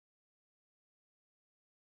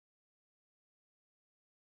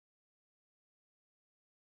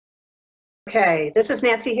Okay, this is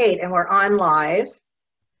Nancy Haight, and we're on live.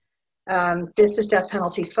 This is Death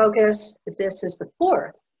Penalty Focus. This is the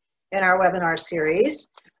fourth in our webinar series.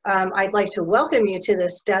 I'd like to welcome you to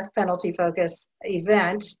this Death Penalty Focus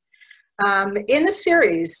event. In the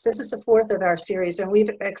series, this is the fourth of our series, and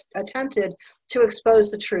we've attempted to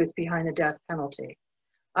expose the truth behind the death penalty.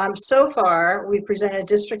 So far, we presented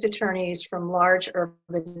district attorneys from large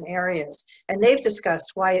urban areas, and they've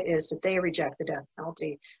discussed why it is that they reject the death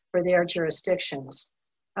penalty for their jurisdictions.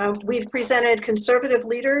 We've presented conservative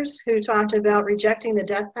leaders who talked about rejecting the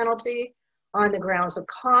death penalty on the grounds of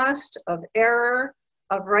cost, of error,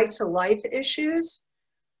 of right to life issues.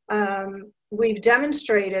 We've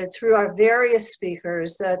demonstrated through our various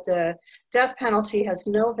speakers that the death penalty has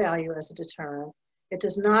no value as a deterrent. It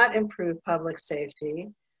does not improve public safety.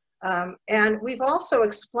 And we've also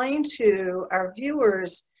explained to our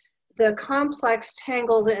viewers the complex,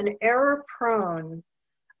 tangled, and error-prone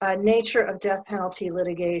nature of death penalty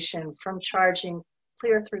litigation from charging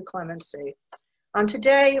clear through clemency.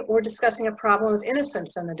 Today, we're discussing a problem of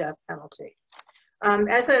innocence in the death penalty.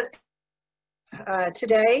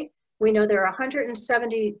 Today, we know there are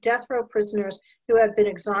 170 death row prisoners who have been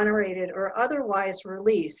exonerated or otherwise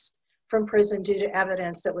released from prison due to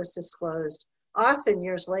evidence that was disclosed, often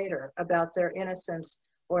years later, about their innocence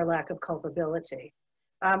or lack of culpability.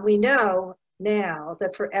 We know now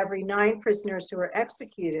that for every 9 prisoners who are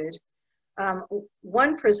executed,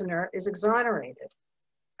 1 prisoner is exonerated.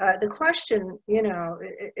 The question,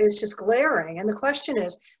 is just glaring. And the question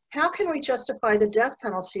is, how can we justify the death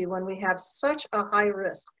penalty when we have such a high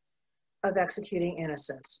risk of executing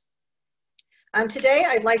innocents? Today,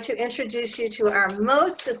 I'd like to introduce you to our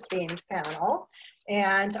most esteemed panel,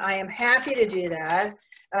 and I am happy to do that.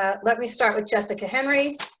 Let me start with Jessica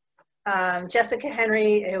Henry. Jessica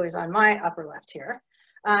Henry, who is on my upper left here.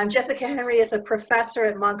 Jessica Henry is a professor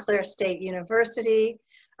at Montclair State University.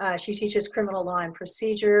 She teaches criminal law and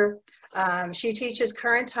procedure. She teaches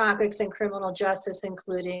current topics in criminal justice,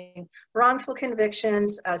 including wrongful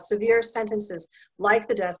convictions, severe sentences like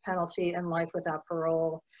the death penalty and life without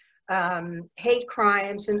parole, hate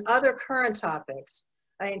crimes, and other current topics.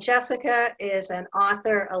 Jessica is an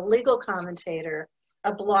author, a legal commentator,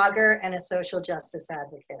 a blogger, and a social justice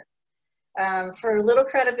advocate. For a little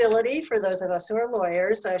credibility, for those of us who are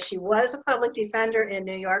lawyers, she was a public defender in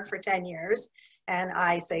New York for 10 years, and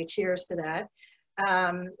I say cheers to that.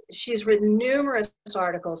 She's written numerous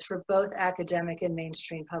articles for both academic and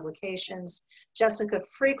mainstream publications. Jessica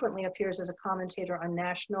frequently appears as a commentator on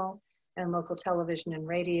national and local television and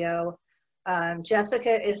radio.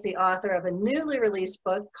 Jessica is the author of a newly released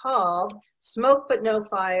book called Smoke But No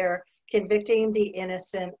Fire, Convicting the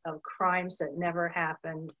Innocent of Crimes That Never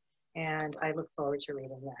Happened, and I look forward to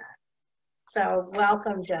reading that. So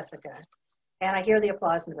welcome, Jessica. And I hear the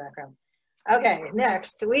applause in the background. Okay,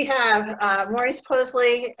 next we have Maurice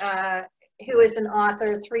Posley, who is an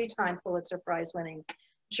author, 3-time Pulitzer Prize-winning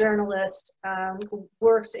journalist, who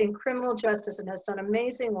works in criminal justice and has done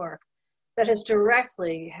amazing work that has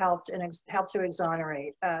directly helped to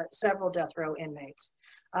exonerate several death row inmates.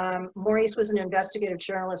 Maurice was an investigative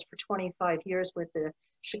journalist for 25 years with the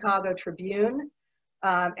Chicago Tribune,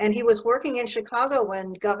 and he was working in Chicago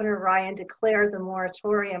when Governor Ryan declared the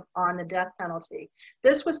moratorium on the death penalty.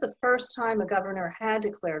 This was the first time a governor had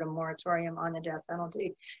declared a moratorium on the death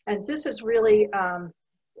penalty, and this is really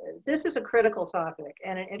this is a critical topic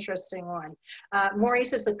and an interesting one.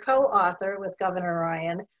 Maurice is the co-author with Governor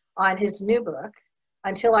Ryan on his new book,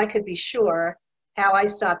 Until I Could Be Sure, How I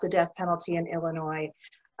Stopped the Death Penalty in Illinois.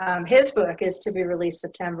 His book is to be released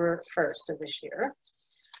September 1st of this year.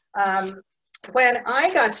 When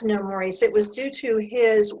I got to know Maurice, it was due to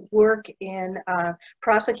his work in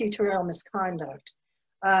prosecutorial misconduct.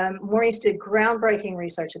 Maurice did groundbreaking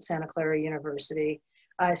research at Santa Clara University,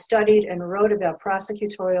 studied and wrote about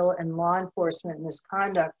prosecutorial and law enforcement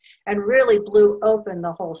misconduct, and really blew open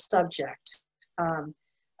the whole subject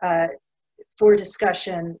for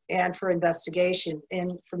discussion and for investigation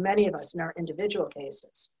for many of us in our individual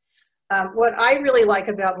cases. What I really like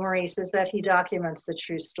about Maurice is that he documents the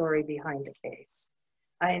true story behind the case.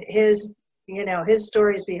 His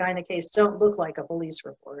stories behind the case don't look like a police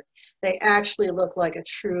report. They actually look like a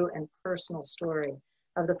true and personal story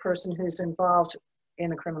of the person who's involved in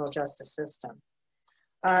the criminal justice system.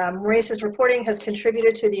 Maurice's reporting has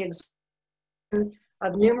contributed to the execution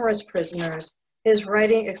of numerous prisoners. His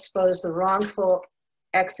writing exposed the wrongful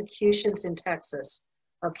executions in Texas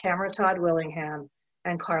of Cameron Todd Willingham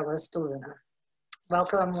and Carlos de Luna.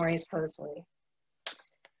 Welcome, Maurice Posley.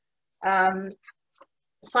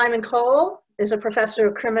 Simon Cole is a professor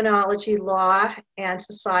of criminology, law, and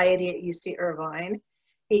society at UC Irvine.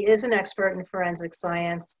 He is an expert in forensic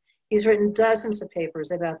science. He's written dozens of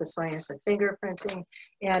papers about the science of fingerprinting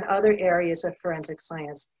and other areas of forensic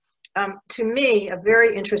science. To me, a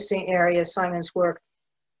very interesting area of Simon's work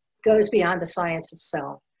goes beyond the science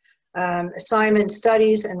itself. Simon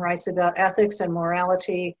studies and writes about ethics and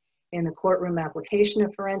morality in the courtroom application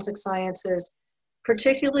of forensic sciences,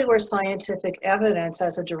 particularly where scientific evidence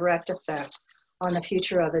has a direct effect on the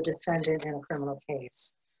future of a defendant in a criminal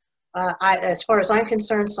case. As far as I'm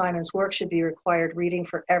concerned, Simon's work should be required reading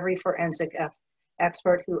for every forensic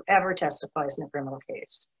expert who ever testifies in a criminal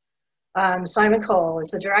case. Simon Cole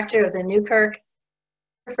is the director of the Newkirk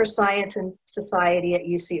for Science and Society at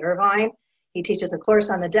UC Irvine. He teaches a course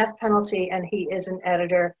on the death penalty, and he is an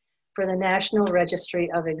editor for the National Registry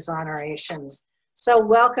of Exonerations. So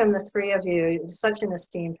welcome, the three of you. Such an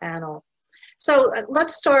esteemed panel. So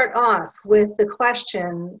let's start off with the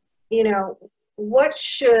question, what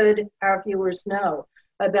should our viewers know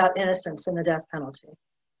about innocence in the death penalty?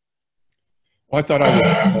 Well, I thought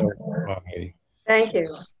I would start by... Thank you.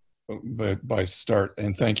 By start,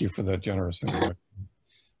 and thank you for that generous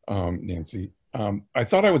introduction, Nancy. I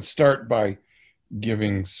thought I would start by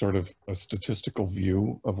giving sort of a statistical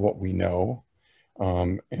view of what we know,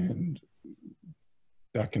 and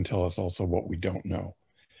that can tell us also what we don't know.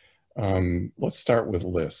 Let's start with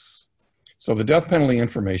lists. So the Death Penalty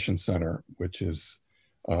Information Center, which is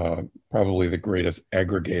probably the greatest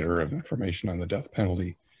aggregator of information on the death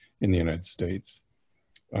penalty in the United States,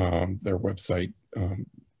 their website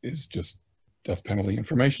is just Death Penalty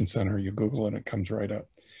Information Center. You Google it and it comes right up.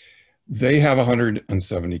 They have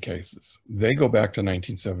 170 cases. They go back to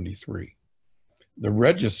 1973. The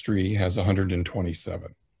registry has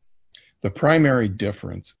 127. The primary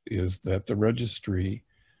difference is that the registry,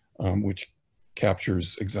 which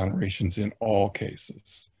captures exonerations in all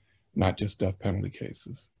cases, not just death penalty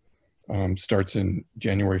cases, starts in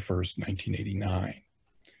January 1st,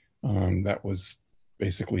 1989. That was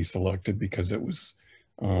basically selected because it was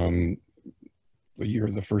the year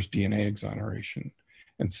of the first DNA exoneration,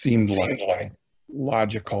 and seemed like a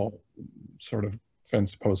logical sort of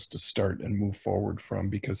fence post to start and move forward from,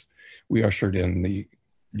 because we ushered in the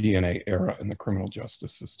DNA era in the criminal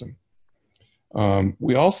justice system.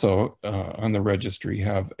 We also, on the registry,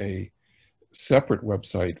 have a separate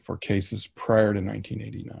website for cases prior to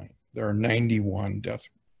 1989. There are 91 death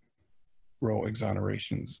row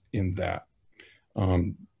exonerations in that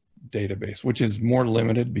database, which is more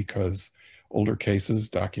limited because older cases,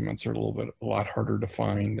 documents are a lot harder to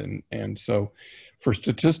find. And so for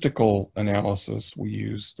statistical analysis, we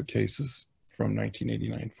use the cases from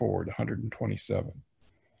 1989 forward, 127.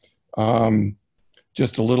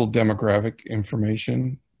 Just a little demographic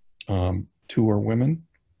information. 2 are women,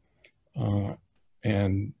 and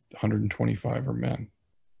 125 are men.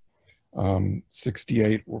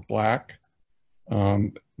 68 were Black,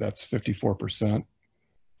 that's 54%.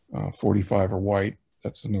 45 are white,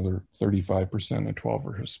 that's another 35%, and 12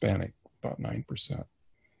 are Hispanic, about 9%.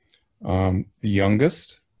 The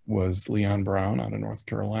youngest was Leon Brown out of North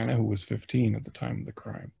Carolina, who was 15 at the time of the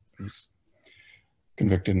crime. He was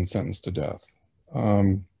convicted and sentenced to death.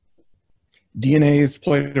 DNA has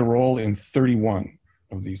played a role in 31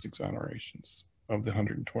 of these exonerations of the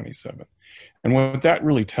 127. And what that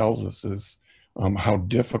really tells us is how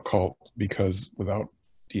difficult, because without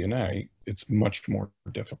DNA, it's much more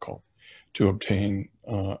difficult to obtain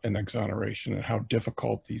an exoneration, and how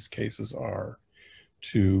difficult these cases are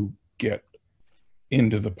to get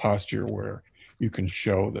into the posture where you can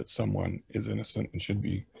show that someone is innocent and should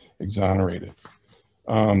be exonerated.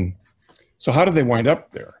 So how do they wind up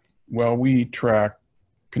there? Well, we track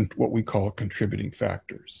what we call contributing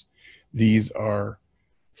factors. These are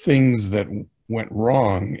things that went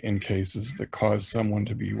wrong in cases that caused someone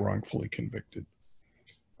to be wrongfully convicted.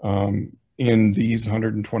 In these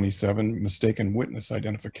 127, mistaken witness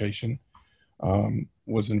identification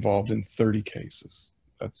was involved in 30 cases.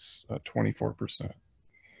 That's 24%.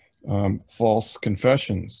 False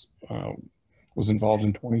confessions was involved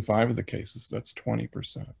in 25 of the cases. That's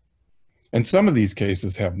 20%. And some of these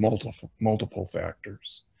cases have multiple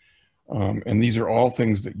factors. And these are all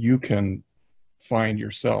things that you can find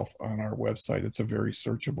yourself on our website. It's a very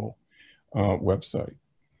searchable website.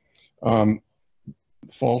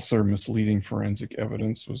 False or misleading forensic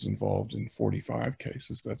evidence was involved in 45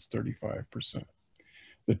 cases. That's 35%.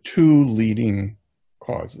 The 2 leading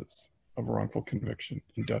causes of wrongful conviction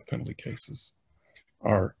in death penalty cases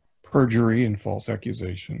are perjury and false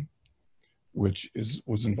accusation, which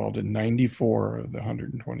was involved in 94 of the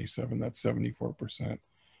 127, that's 74%,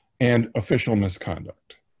 and official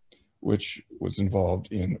misconduct, which was involved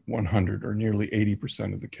in 100 or nearly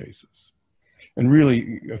 80% of the cases. And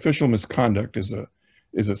really, official misconduct is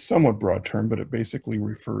a somewhat broad term, but it basically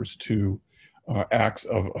refers to acts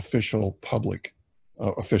of official public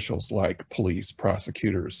officials like police,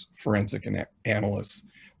 prosecutors, forensic analysts,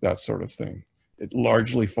 that sort of thing. It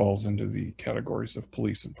largely falls into the categories of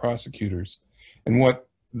police and prosecutors. And what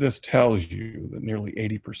this tells you, that nearly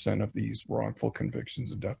 80% of these wrongful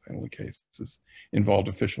convictions and death penalty cases involved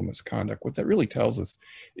official misconduct. What that really tells us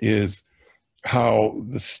is how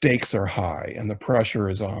the stakes are high and the pressure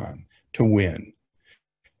is on to win.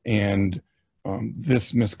 And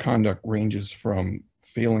this misconduct ranges from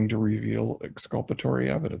failing to reveal exculpatory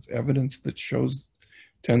evidence, evidence that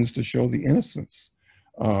tends to show the innocence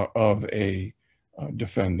of a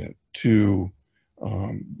defendant, to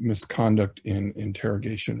misconduct in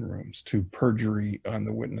interrogation rooms, to perjury on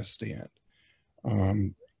the witness stand.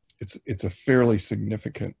 It's a fairly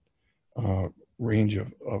significant range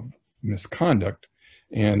of misconduct.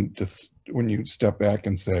 And when you step back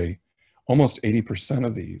and say, almost 80%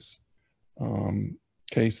 of these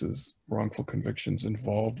cases, wrongful convictions,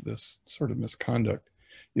 involved this sort of misconduct,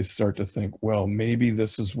 you start to think, well, maybe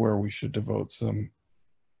this is where we should devote some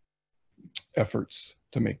efforts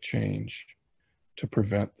to make change to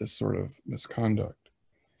prevent this sort of misconduct.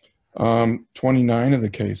 29 of the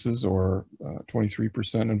cases, or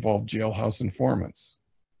 23%, involved jailhouse informants,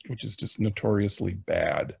 which is just notoriously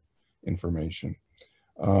bad information.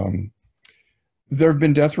 There have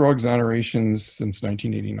been death row exonerations since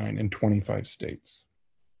 1989 in 25 states.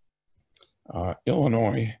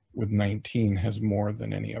 Illinois, with 19, has more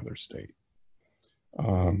than any other state.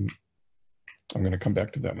 I'm going to come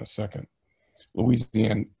back to that in a second.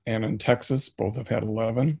 Louisiana and Texas both have had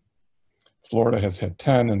 11. Florida has had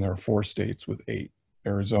 10, and there are 4 states with 8: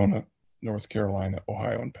 Arizona, North Carolina,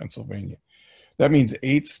 Ohio, and Pennsylvania. That means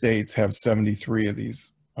 8 states have 73 of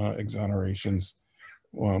these exonerations,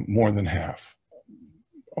 more than half,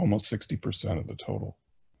 almost 60% of the total.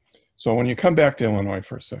 So when you come back to Illinois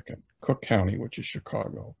for a second, Cook County, which is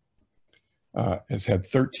Chicago, has had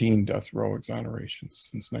 13 death row exonerations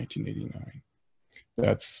since 1989.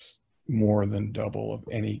 That's more than double of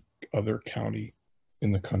any other county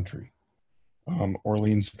in the country.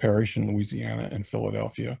 Orleans Parish in Louisiana and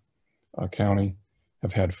Philadelphia County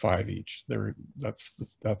have had 5 each.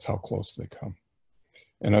 That's how close they come.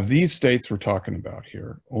 And of these states we're talking about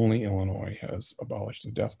here, only Illinois has abolished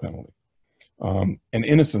the death penalty. And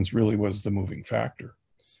innocence really was the moving factor.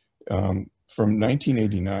 From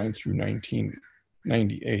 1989 through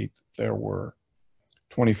 1998, there were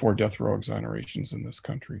 24 death row exonerations in this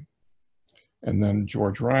country. And then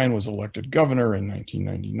George Ryan was elected governor in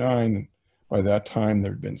 1999. And by that time,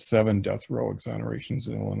 there had been 7 death row exonerations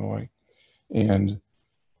in Illinois. And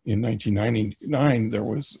in 1999, there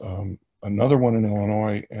was another one in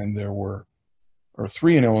Illinois, and there were, or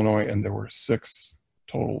 3 in Illinois, and there were 6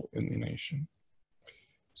 total in the nation.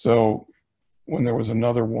 So when there was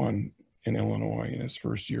another one in Illinois in his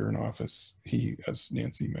first year in office, he, as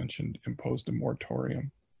Nancy mentioned, imposed a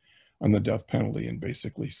moratorium on the death penalty and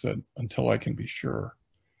basically said, until I can be sure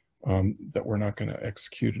that we're not going to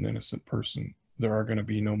execute an innocent person, there are going to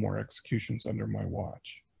be no more executions under my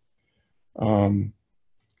watch.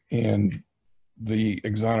 And the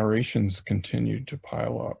exonerations continued to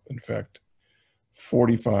pile up. In fact,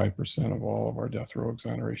 45% of all of our death row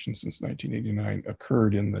exonerations since 1989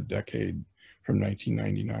 occurred in the decade from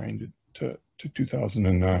 1999 to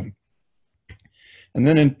 2009. And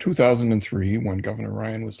then in 2003, when Governor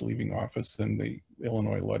Ryan was leaving office and the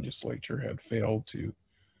Illinois legislature had failed to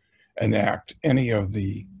enact any of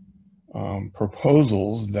the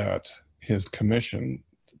proposals that his commission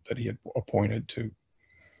that he had appointed to,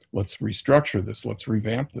 let's restructure this, let's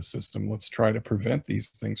revamp the system, let's try to prevent these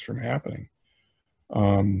things from happening.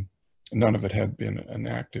 None of it had been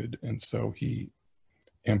enacted, and so he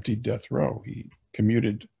emptied death row. He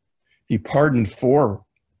pardoned 4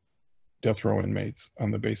 death row inmates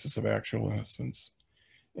on the basis of actual innocence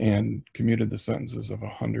and commuted the sentences of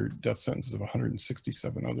 100 death sentences of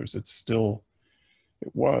 167 others. It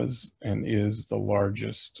was and is the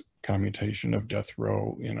largest commutation of death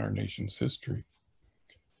row in our nation's history.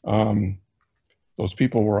 Those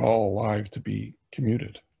people were all alive to be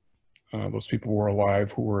commuted. Those people were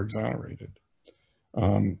alive who were exonerated.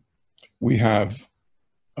 We have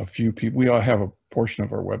a few people, we all have a portion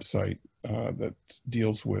of our website that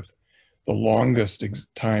deals with the longest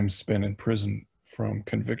time spent in prison from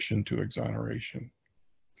conviction to exoneration.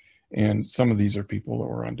 And some of these are people that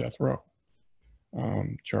were on death row.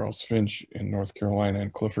 Charles Finch in North Carolina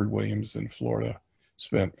and Clifford Williams in Florida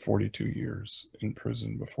spent 42 years in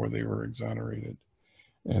prison before they were exonerated.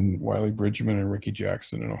 And Wiley Bridgman and Ricky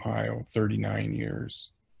Jackson in Ohio, 39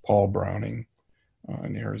 years. Paul Browning,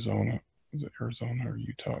 in Arizona. Was it Arizona or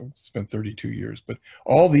Utah? Spent 32 years. But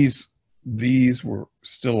all these were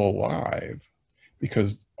still alive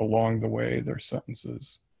because along the way their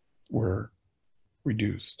sentences were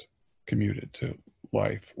reduced, commuted to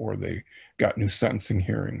life, or they got new sentencing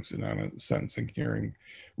hearings, and on a sentencing hearing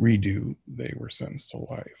redo, they were sentenced to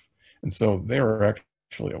life. And so they were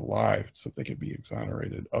actually alive so they could be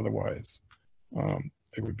exonerated. Otherwise,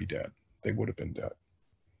 they would be dead. They would have been dead.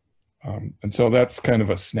 And so that's kind of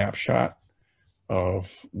a snapshot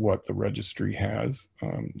of what the registry has.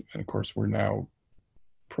 And of course, we're now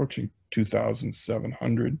approaching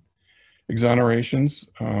 2,700 exonerations.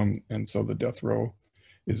 And so the death row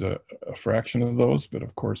is a fraction of those, but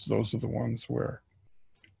of course, those are the ones where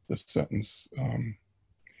the sentence,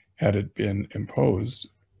 had it been imposed,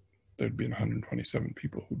 there'd be 127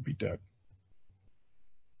 people who'd be dead.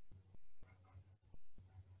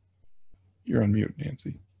 You're on mute,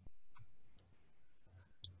 Nancy.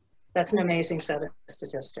 That's an amazing set of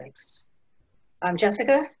statistics.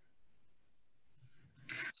 Jessica?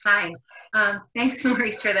 Hi. Thanks,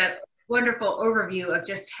 Maurice, for that wonderful overview of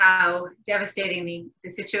just how devastating the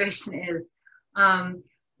situation is.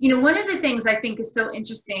 You know, one of the things I think is so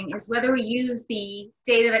interesting is whether we use the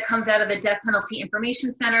data that comes out of the Death Penalty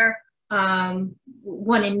Information Center, 1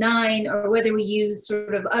 in 9, or whether we use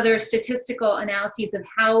sort of other statistical analyses of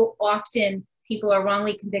how often people are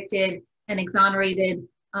wrongly convicted and exonerated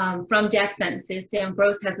from death sentences. Sam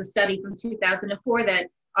Gross has a study from 2004 that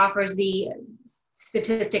offers the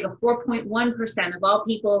statistic of 4.1% of all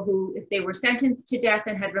people who, if they were sentenced to death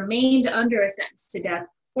and had remained under a sentence to death,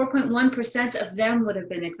 4.1% of them would have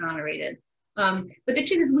been exonerated. But the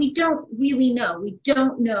truth is, we don't really know. We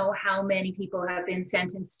don't know how many people have been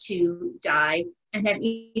sentenced to die and have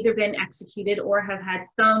either been executed or have had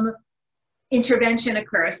some intervention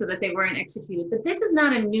occur so that they weren't executed. But this is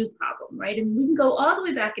not a new problem, right? I mean, we can go all the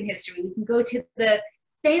way back in history. We can go to the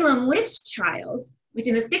Salem witch trials, which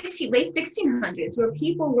in the late 1600s, where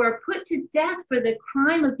people were put to death for the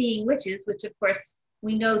crime of being witches, which of course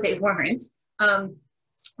we know they weren't.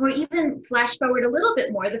 Or even flash forward a little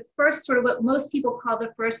bit more, the first sort of what most people call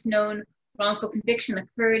the first known wrongful conviction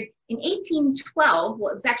occurred in 1812.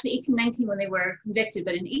 Well, it was actually 1819 when they were convicted,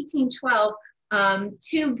 but in 1812,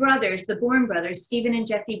 2 brothers, the Bourne brothers, Stephen and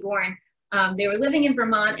Jesse Bourne, they were living in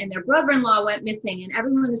Vermont and their brother-in-law went missing, and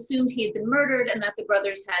everyone assumed he had been murdered and that the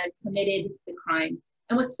brothers had committed the crime.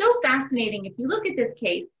 And what's so fascinating, if you look at this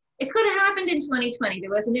case, it could have happened in 2020.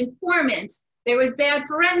 There was an informant, there was bad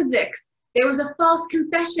forensics, there was a false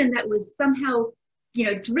confession that was somehow, you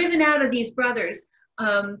know, driven out of these brothers.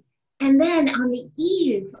 And then on the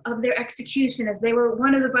eve of their execution, as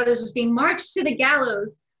one of the brothers was being marched to the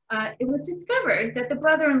gallows, it was discovered that the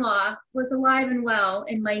brother-in-law was alive and well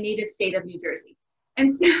in my native state of New Jersey. And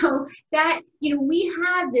so that, you know, we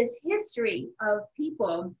have this history of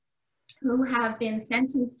people who have been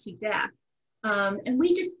sentenced to death. And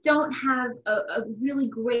we just don't have a really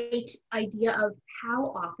great idea of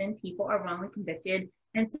how often people are wrongly convicted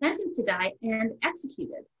and sentenced to die and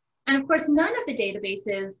executed. And of course, none of the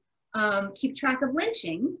databases keep track of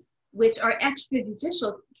lynchings, which are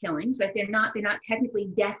extrajudicial killings, right? They're not technically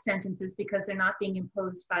death sentences because they're not being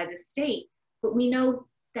imposed by the state. But we know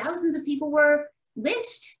thousands of people were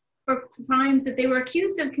lynched for crimes that they were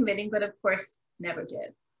accused of committing, but of course never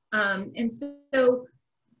did. And so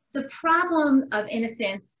the problem of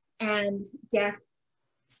innocence and death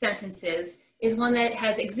sentences is one that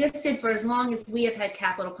has existed for as long as we have had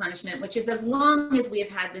capital punishment, which is as long as we have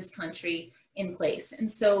had this country in place.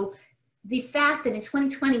 And so the fact that in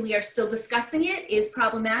 2020 we are still discussing it is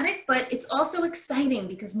problematic, but it's also exciting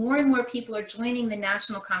because more and more people are joining the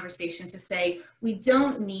national conversation to say, we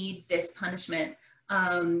don't need this punishment.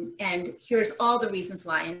 And here's all the reasons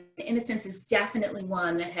why. And innocence is definitely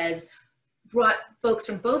one that has brought folks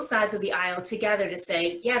from both sides of the aisle together to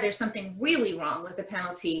say, yeah, there's something really wrong with the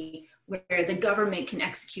penalty where the government can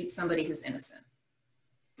execute somebody who's innocent.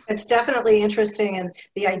 It's definitely interesting, and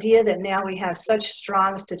the idea that now we have such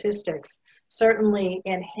strong statistics certainly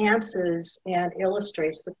enhances and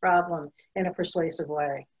illustrates the problem in a persuasive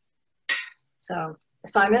way. So,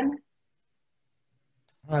 Simon?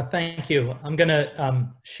 Thank you. I'm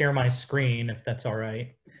gonna share my screen if that's all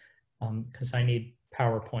right, because I need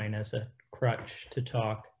PowerPoint as a crutch to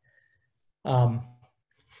talk.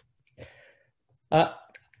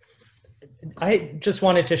 I just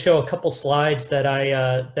wanted to show a couple slides that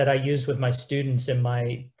I use with my students in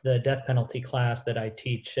the death penalty class that I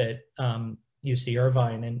teach at UC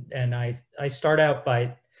Irvine, and I start out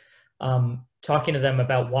by talking to them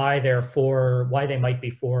about why they might be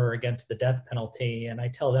for or against the death penalty, and I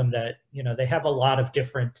tell them that, you know, they have a lot of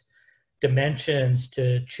different dimensions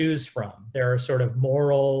to choose from. There are sort of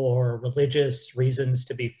moral or religious reasons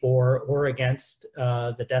to be for or against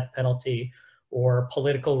the death penalty, or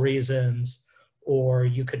political reasons, or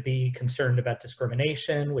you could be concerned about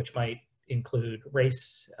discrimination, which might include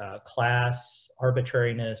race, class,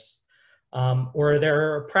 arbitrariness, or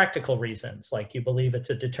there are practical reasons, like you believe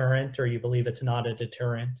it's a deterrent or you believe it's not a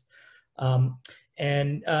deterrent.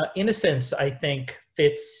 Innocence, I think,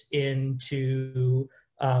 fits into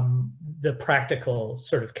the practical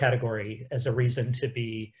sort of category as a reason to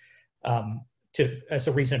be, as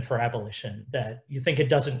a reason for abolition, that you think it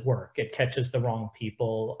doesn't work, it catches the wrong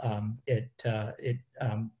people, it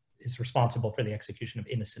is responsible for the execution of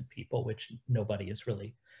innocent people, which nobody is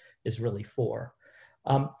really for.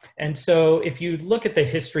 And so if you look at the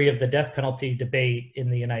history of the death penalty debate in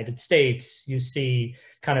the United States, you see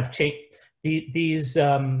kind of these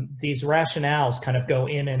rationales kind of go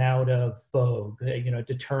in and out of vogue. You know,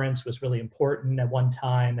 deterrence was really important at one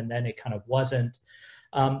time, and then it kind of wasn't.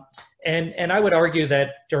 And I would argue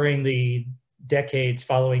that during the decades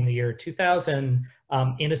following the year 2000,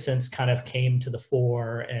 innocence kind of came to the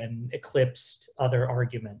fore and eclipsed other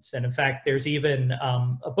arguments. And in fact, there's even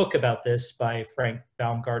a book about this by Frank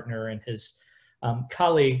Baumgartner and his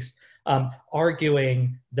colleagues,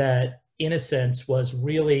 arguing that innocence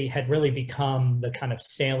had really become the kind of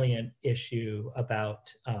salient issue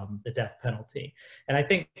about the death penalty. And I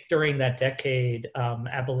think during that decade,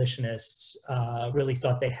 abolitionists really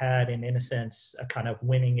thought they had in innocence a kind of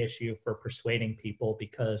winning issue for persuading people,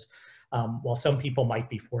 because while some people might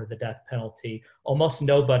be for the death penalty, almost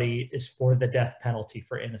nobody is for the death penalty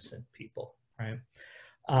for innocent people, right?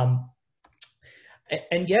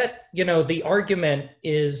 And yet, you know, the argument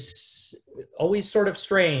is always sort of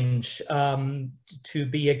strange to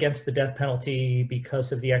be against the death penalty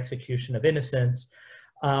because of the execution of innocents,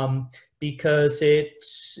 because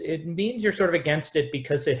it means you're sort of against it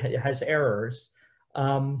because it has errors.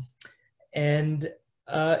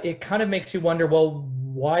 It kind of makes you wonder, well,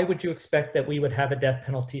 why would you expect that we would have a death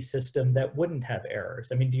penalty system that wouldn't have errors?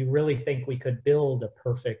 I mean, do you really think we could build a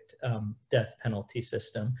perfect death penalty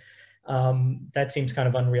system? That seems kind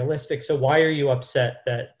of unrealistic. So why are you upset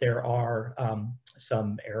that there are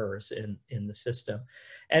some errors in the system?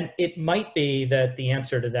 And it might be that the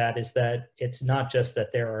answer to that is that it's not just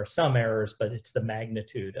that there are some errors, but it's the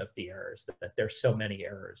magnitude of the errors, that there's so many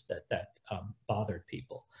errors that bothered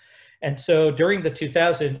people. And so during the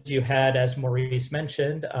 2000s, you had, as Maurice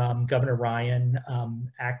mentioned, Governor Ryan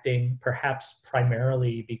acting perhaps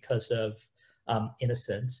primarily because of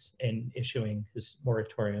innocence in issuing his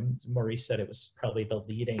moratorium. Maurice said it was probably the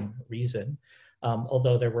leading reason,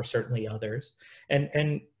 although there were certainly others.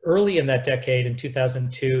 And early in that decade, in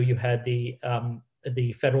 2002, you had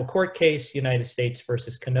the federal court case, United States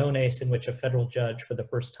versus Canones, in which a federal judge for the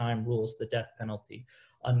first time rules the death penalty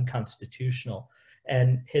unconstitutional.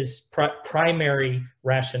 And his primary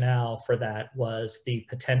rationale for that was the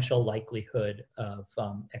potential likelihood of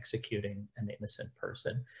executing an innocent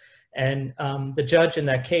person. And the judge in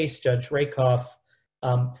that case, Judge Rakoff,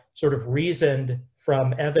 sort of reasoned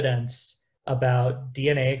from evidence about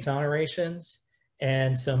DNA exonerations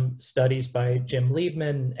and some studies by Jim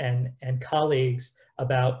Liebman and colleagues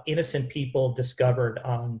about innocent people discovered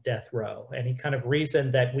on death row. And he kind of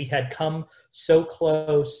reasoned that we had come so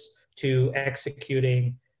close to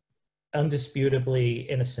executing undisputably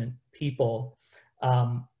innocent people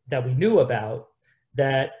that we knew about,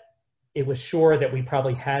 that it was sure that we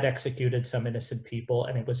probably had executed some innocent people,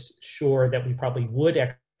 and it was sure that we probably would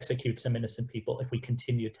execute some innocent people if we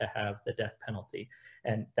continued to have the death penalty.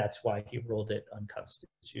 And that's why he ruled it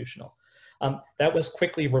unconstitutional. That was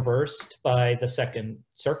quickly reversed by the Second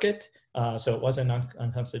Circuit, so it wasn't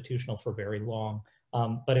unconstitutional for very long.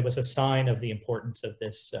 But it was a sign of the importance of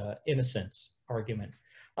this innocence argument.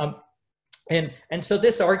 And so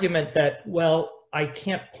this argument that, well, I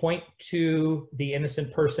can't point to the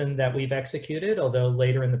innocent person that we've executed, although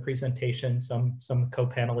later in the presentation, some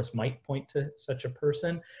co-panelists might point to such a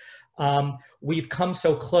person. We've come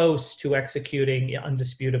so close to executing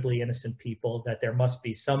undisputably innocent people that there must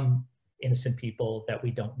be some innocent people that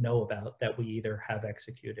we don't know about that we either have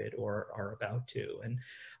executed or are about to. And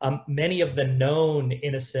many of the known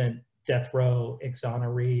innocent death row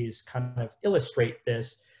exonerees kind of illustrate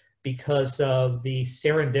this because of the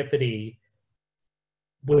serendipity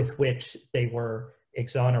with which they were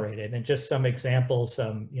exonerated. And just some examples,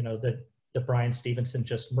 you know, the Brian Stevenson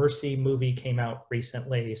Just Mercy movie came out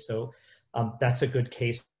recently. So that's a good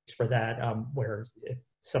case for that, where if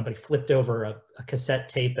somebody flipped over a cassette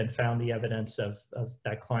tape and found the evidence of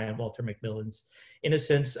that client, Walter McMillan's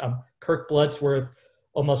innocence. Kirk Bloodsworth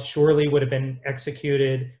almost surely would have been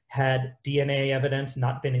executed had DNA evidence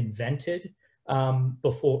not been invented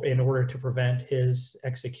before, in order to prevent his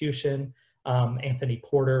execution. Anthony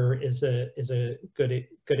Porter is a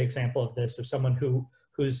good example of this, of someone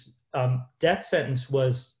whose death sentence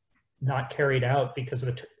was not carried out because of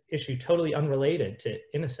an issue totally unrelated to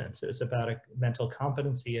innocence. It was about a mental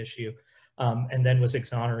competency issue, and then was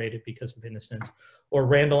exonerated because of innocence. Or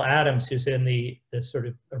Randall Adams, who's in the sort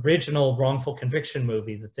of original wrongful conviction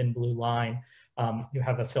movie, The Thin Blue Line. You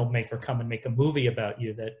have a filmmaker come and make a movie about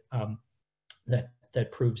you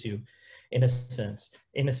that proves you innocent.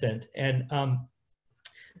 And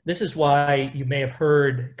this is why you may have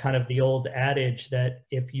heard kind of the old adage that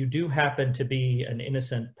if you do happen to be an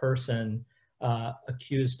innocent person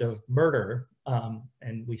accused of murder,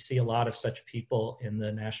 and we see a lot of such people in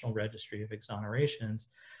the National Registry of Exonerations,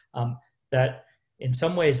 that in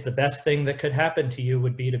some ways the best thing that could happen to you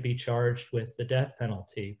would be to be charged with the death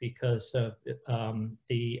penalty, because of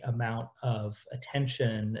the amount of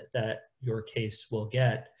attention that your case will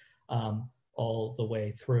get all the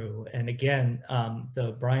way through. And again,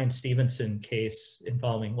 the Bryan Stevenson case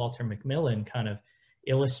involving Walter McMillan kind of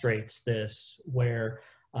illustrates this, where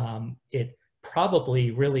it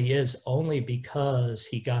probably really is only because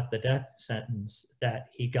he got the death sentence that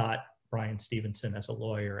he got Bryan Stevenson as a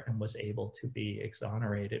lawyer and was able to be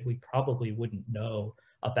exonerated. We probably wouldn't know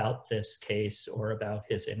about this case or about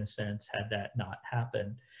his innocence had that not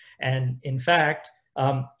happened. And in fact,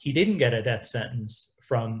 he didn't get a death sentence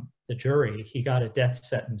from the jury. He got a death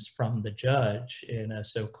sentence from the judge in a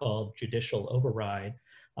so-called judicial override,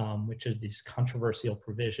 which is these controversial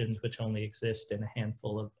provisions which only exist in a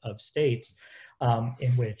handful of states,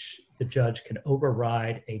 in which the judge can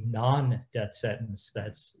override a non-death sentence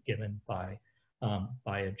that's given by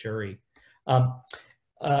a jury.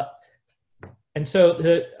 And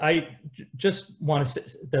so I just want to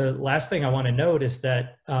say, the last thing I want to note is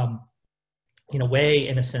that in a way,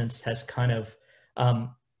 innocence has kind of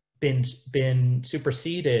been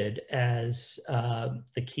superseded as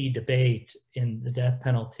the key debate in the death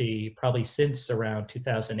penalty, probably since around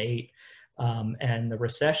 2008 and the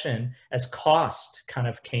recession, as cost kind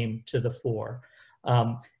of came to the fore.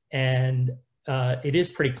 And it is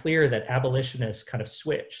pretty clear that abolitionists kind of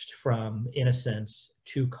switched from innocence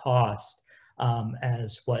to cost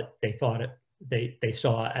as what they thought they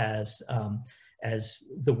saw as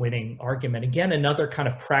the winning argument. Again, another kind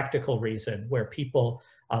of practical reason where people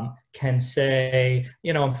can say,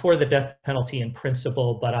 you know, I'm for the death penalty in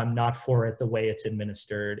principle, but I'm not for it the way it's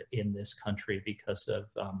administered in this country because of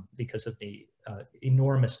the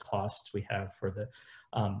enormous costs we have for the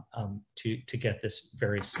to get this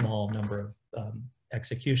very small number of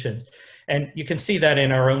executions. And you can see that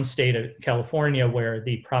in our own state of California, where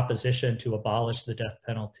the proposition to abolish the death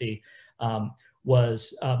penalty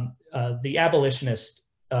was the abolitionist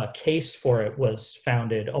case for it was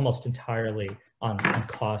founded almost entirely on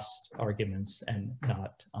cost arguments and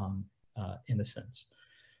not innocence.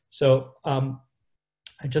 So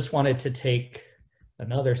I just wanted to take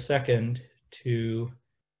another second to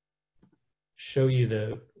show you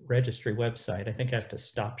the registry website. I think I have to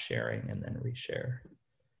stop sharing and then reshare.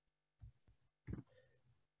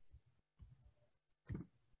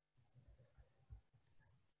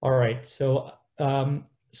 All right, so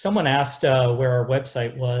someone asked where our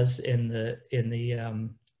website was in the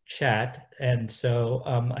chat, and so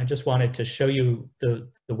I just wanted to show you the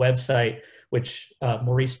website, which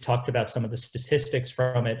Maurice talked about some of the statistics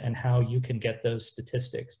from it and how you can get those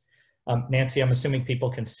statistics. Nancy, I'm assuming people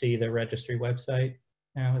can see the registry website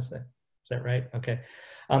now. Is that right? Okay.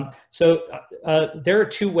 So there are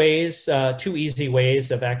two easy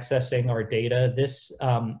ways of accessing our data.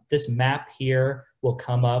 This map here will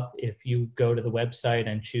come up if you go to the website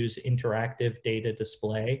and choose interactive data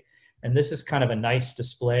display. And this is kind of a nice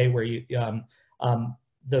display where you,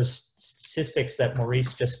 those statistics that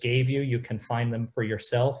Maurice just gave you, you can find them for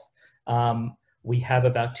yourself. We have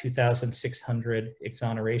about 2,600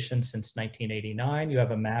 exonerations since 1989. You have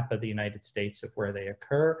a map of the United States of where they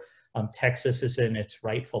occur. Texas is in its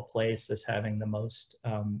rightful place as having the most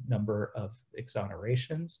number of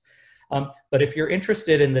exonerations. But if you're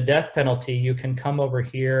interested in the death penalty, you can come over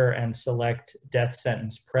here and select death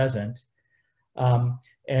sentence present.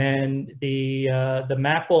 And the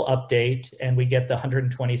map will update and we get the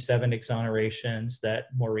 127 exonerations that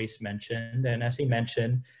Maurice mentioned. And as he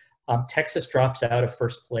mentioned, Texas drops out of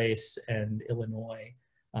first place and Illinois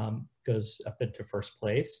goes up into first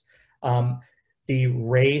place. The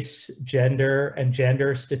race, gender, and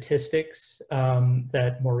gender statistics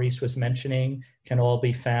that Maurice was mentioning can all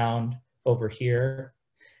be found over here.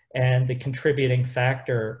 And the contributing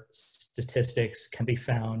factor statistics can be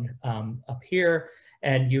found up here,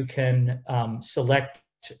 and you can select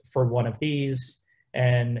for one of these,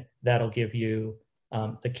 and that'll give you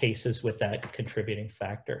the cases with that contributing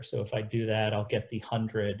factor. So if I do that, I'll get the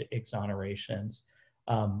 100 exonerations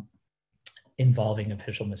involving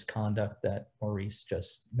official misconduct that Maurice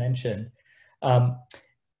just mentioned. And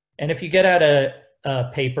if you get out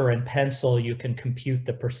a paper and pencil, you can compute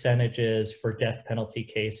the percentages for death penalty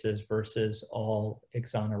cases versus all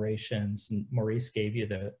exonerations. And Maurice gave you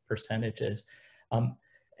the percentages.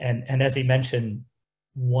 And as he mentioned,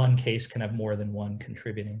 one case can have more than one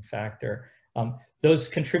contributing factor. Those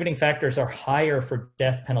contributing factors are higher for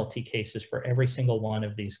death penalty cases for every single one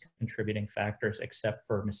of these contributing factors except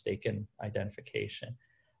for mistaken identification.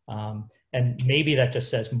 And maybe that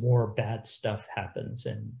just says more bad stuff happens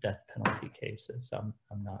in death penalty cases. I'm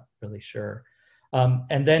not really sure.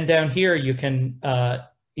 And then down here, you can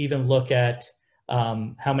even look at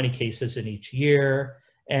how many cases in each year,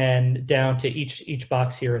 and down to each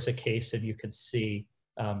box here is a case, and you can see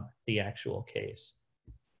the actual case.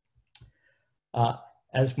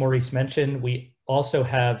 As Maurice mentioned, we also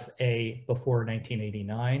have a before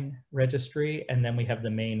 1989 registry, and then we have the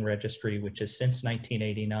main registry, which is since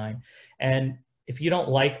 1989. And if you don't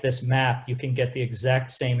like this map, you can get the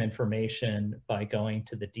exact same information by going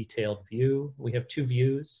to the detailed view. We have two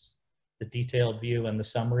views, the detailed view and the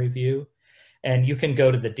summary view. And you can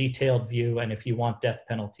go to the detailed view, and if you want death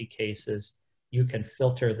penalty cases, you can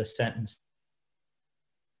filter the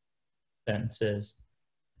sentences.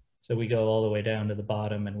 So we go all the way down to the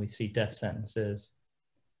bottom and we see death sentences.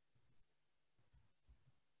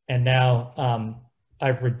 And now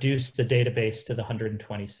I've reduced the database to the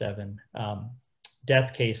 127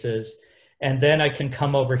 death cases. And then I can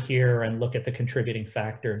come over here and look at the contributing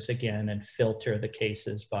factors again and filter the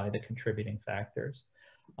cases by the contributing factors.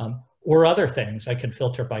 Or other things, I can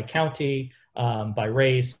filter by county, by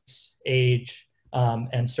race, age,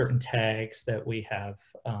 and certain tags that we have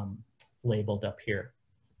labeled up here.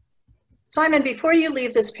 Simon, before you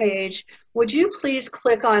leave this page, would you please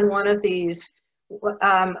click on one of these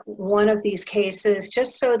cases,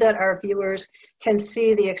 just so that our viewers can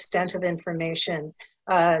see the extent of information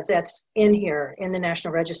that's in here in the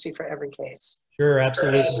National Registry for every case? Sure,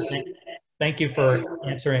 absolutely. Thank you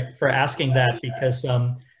for asking that, because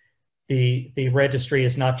the registry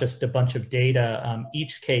is not just a bunch of data.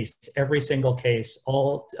 Each case, every single case,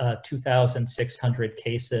 all 2,600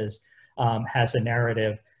 cases has a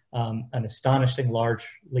narrative. An astonishingly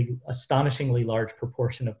large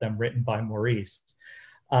proportion of them written by Maurice.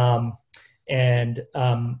 And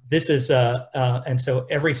so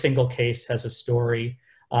every single case has a story.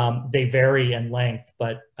 They vary in length,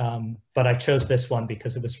 but I chose this one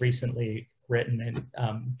because it was recently written in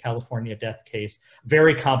California death case.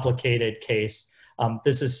 Very complicated case.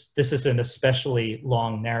 This is an especially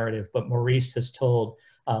long narrative, but Maurice has told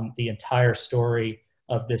the entire story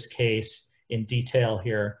of this case in detail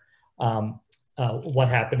here. What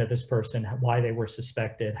happened to this person, why they were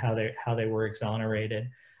suspected, how they were exonerated,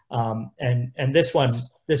 and this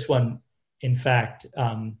one, in fact,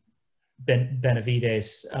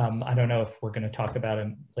 Benavides. I don't know if we're going to talk about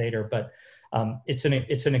him later, but it's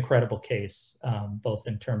an incredible case, both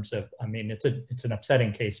in terms of, I mean, it's an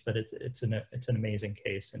upsetting case, but it's an amazing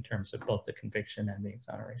case in terms of both the conviction and the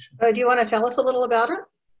exoneration. Do you want to tell us a little about it?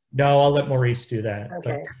 No, I'll let Maurice do that.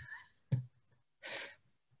 Okay.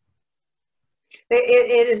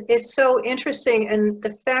 It's so interesting, and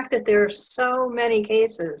the fact that there are so many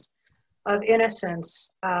cases of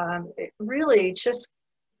innocence, it really just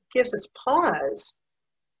gives us pause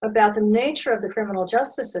about the nature of the criminal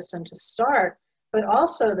justice system to start, but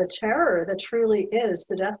also the terror that truly is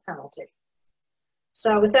the death penalty.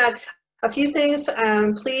 So with that, a few things.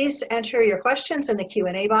 Please enter your questions in the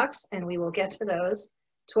Q&A box, and we will get to those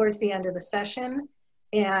towards the end of the session.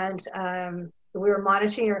 And we're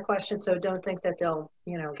monitoring your questions, so don't think that they'll,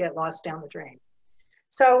 get lost down the drain.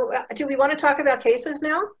 So do we want to talk about cases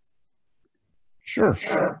now? Sure.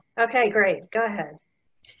 Okay, great. Go ahead.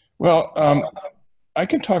 Well, I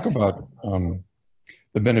can talk about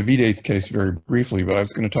the Benavides case very briefly, but I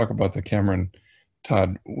was going to talk about the Cameron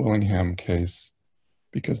Todd Willingham case,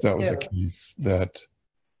 because that was a case that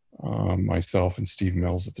myself and Steve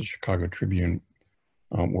Mills at the Chicago Tribune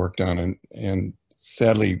worked on, and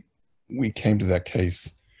sadly, we came to that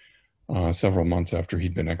case several months after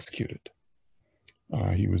he'd been executed.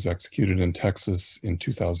 He was executed in Texas in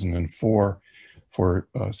 2004 for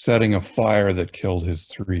setting a fire that killed his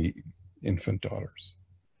 3 infant daughters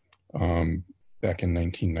back in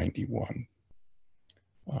 1991.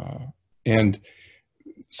 And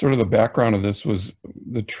sort of the background of this was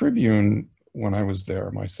the Tribune when I was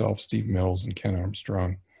there, myself, Steve Mills, and Ken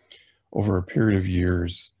Armstrong, over a period of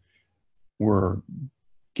years, were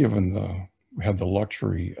had the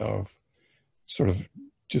luxury of sort of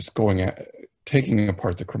just taking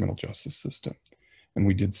apart the criminal justice system. And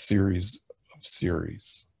we did series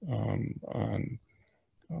on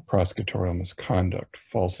prosecutorial misconduct,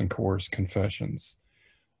 false and coerced confessions.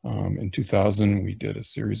 In 2000, we did a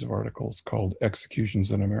series of articles called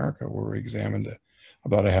Executions in America, where we examined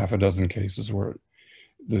about a half a dozen cases where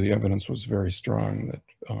the evidence was very strong that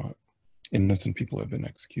innocent people had been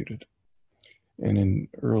executed. And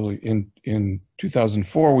in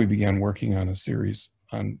 2004, we began working on a series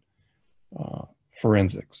on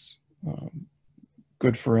forensics.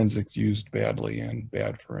 Good forensics used badly, and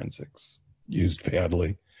bad forensics used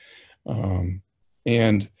badly.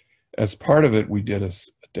 And as part of it, we did a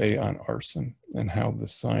day on arson and how the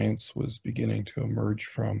science was beginning to emerge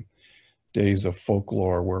from days of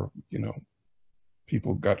folklore where, you know,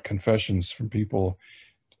 people got confessions from people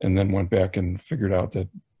and then went back and figured out that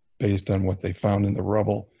based on what they found in the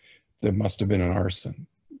rubble, there must have been an arson.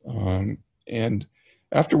 And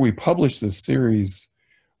after we published this series,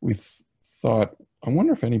 we thought, I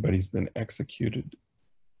wonder if anybody's been executed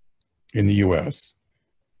in the US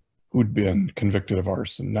who'd been convicted of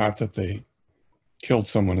arson. Not that they killed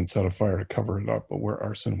someone and set a fire to cover it up, but where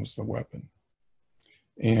arson was the weapon.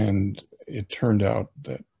 And it turned out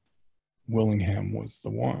that Willingham was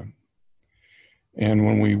the one. And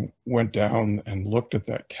when we went down and looked at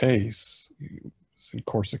that case, it was in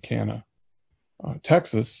Corsicana,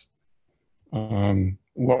 Texas,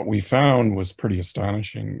 what we found was pretty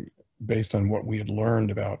astonishing based on what we had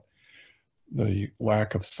learned about the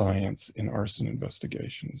lack of science in arson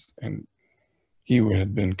investigations. And he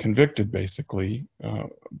had been convicted basically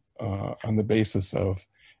on the basis of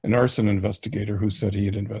an arson investigator who said he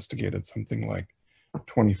had investigated something like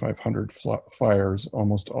 2,500 fires.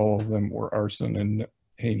 Almost all of them were arson, and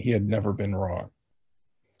he had never been wrong.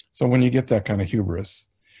 So when you get that kind of hubris,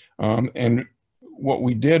 and what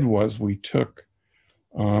we did was we took,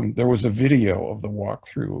 there was a video of the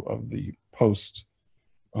walkthrough of the post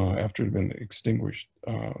after it had been extinguished,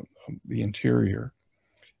 the interior,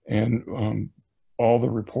 and all the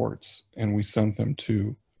reports, and we sent them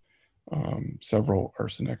to several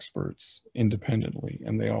arson experts independently,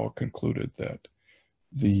 and they all concluded that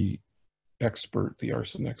the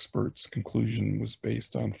arson expert's conclusion was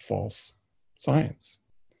based on false science.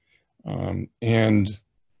 And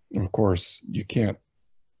of course, you can't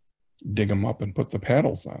dig him up and put the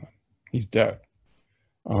paddles on him. He's dead.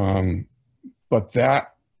 But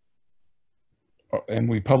that, and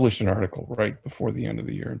we published an article right before the end of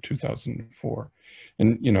the year in 2004.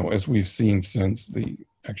 And, you know, as we've seen since,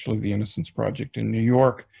 actually the Innocence Project in New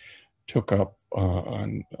York took up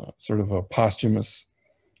on sort of a posthumous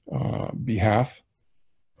behalf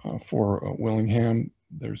for Willingham.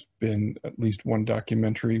 There's been at least one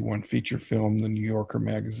documentary, one feature film. The New Yorker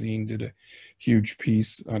magazine did a huge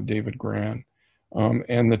piece on David Gran.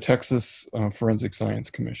 And the Texas Forensic Science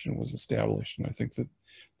Commission was established. And I think that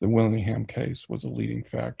the Willingham case was a leading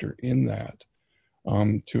factor in that,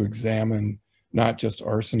 to examine not just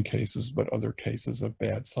arson cases, but other cases of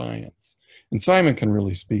bad science. And Simon can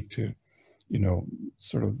really speak to, you know,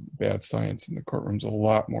 sort of bad science in the courtrooms a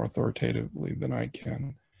lot more authoritatively than I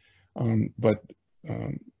can.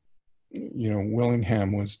 You know,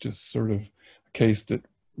 Willingham was just sort of a case that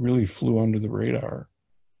really flew under the radar.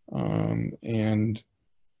 And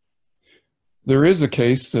there is a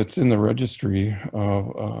case that's in the registry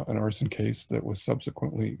of an arson case that was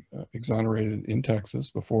subsequently exonerated in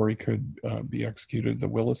Texas before he could be executed, the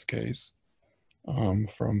Willis case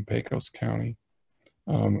from Pecos County,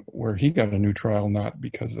 where he got a new trial not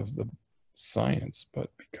because of the science,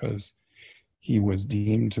 but because he was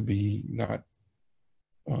deemed to be not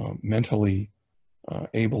mentally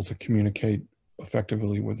able to communicate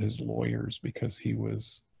effectively with his lawyers, because he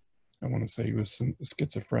was, I want to say he was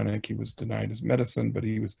schizophrenic. He was denied his medicine, but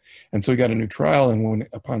he was, and so he got a new trial. And when,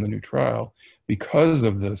 upon the new trial, because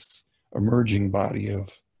of this emerging body of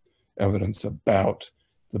evidence about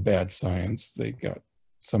the bad science, they got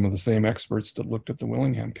some of the same experts that looked at the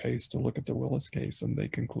Willingham case to look at the Willis case, and they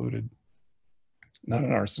concluded not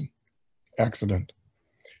an arson, accident.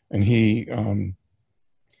 And he,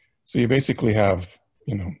 so you basically have,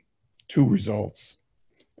 you know, two results,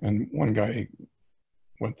 and one guy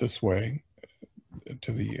went this way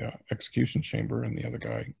to the execution chamber, and the other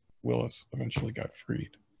guy, Willis, eventually got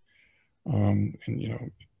freed. And, you know,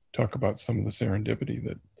 talk about some of the serendipity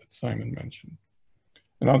that Simon mentioned.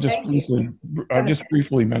 And I'll just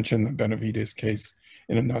briefly mention the Benavides case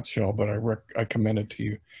in a nutshell, but I commend it to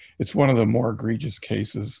you. It's one of the more egregious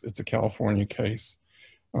cases. It's a California case.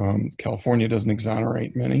 California doesn't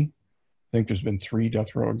exonerate many. I think there's been 3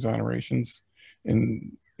 death row exonerations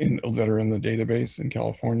that are in the database in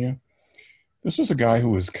California. This was a guy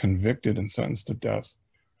who was convicted and sentenced to death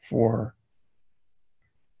for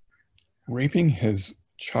raping his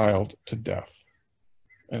child to death.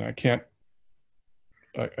 And I can't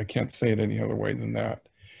say it any other way than that.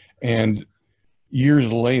 And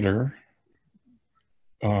years later,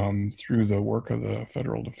 through the work of the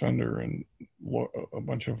federal defender and a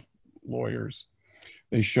bunch of lawyers,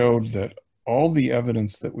 they showed that all the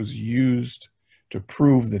evidence that was used to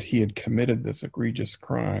prove that he had committed this egregious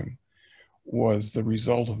crime was the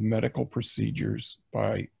result of medical procedures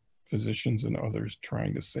by physicians and others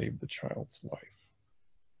trying to save the child's life.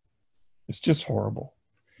 It's just horrible.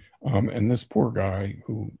 And this poor guy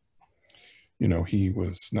who, you know, he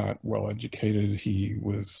was not well educated. He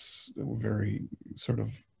was very sort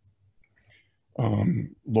of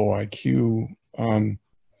low IQ,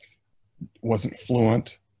 wasn't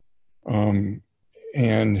fluent.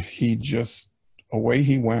 And he just, away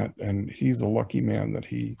he went. And he's a lucky man that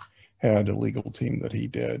he had a legal team that he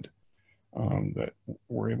did, that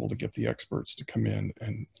were able to get the experts to come in.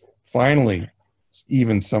 And finally,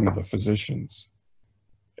 even some of the physicians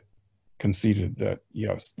conceded that,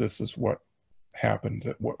 yes, this is what happened,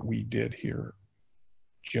 that what we did here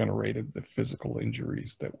generated the physical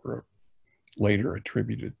injuries that were later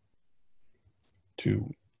attributed to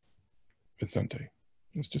Vicente.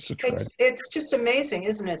 It's just a tragedy. It's just amazing,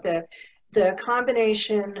 isn't it? The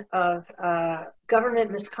combination of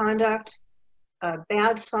government misconduct,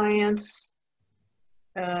 bad science,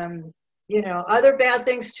 you know, other bad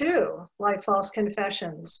things too, like false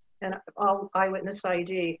confessions and all eyewitness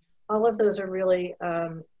ID. All of those are really,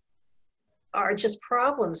 are just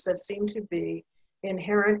problems that seem to be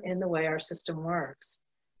inherent in the way our system works.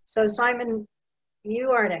 So Simon,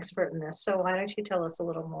 you are an expert in this, so why don't you tell us a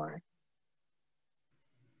little more?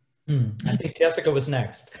 I think Jessica was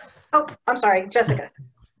next. Oh, I'm sorry, Jessica.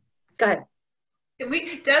 Go ahead.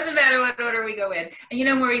 It doesn't matter what order we go in. And you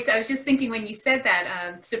know, Maurice, I was just thinking when you said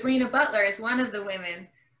that, Sabrina Butler is one of the women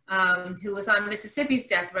who was on Mississippi's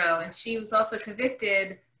death row, and she was also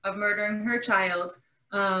convicted of murdering her child.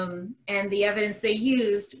 And the evidence they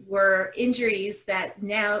used were injuries that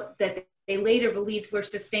they later believed were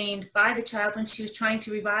sustained by the child when she was trying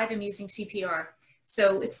to revive him using CPR.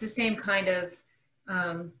 So it's the same kind of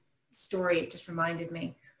story. It just reminded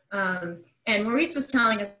me. And Maurice was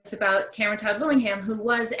telling us about Cameron Todd Willingham, who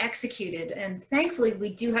was executed. And thankfully, we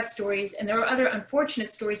do have stories, and there are other unfortunate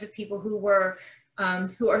stories of people who are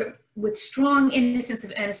with strong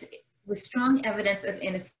evidence of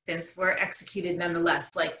innocence were executed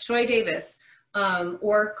nonetheless, like Troy Davis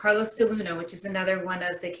or Carlos de Luna, which is another one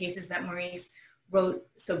of the cases that Maurice wrote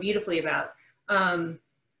so beautifully about.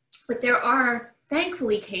 But there are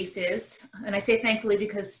thankfully cases, and I say thankfully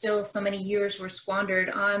because still so many years were squandered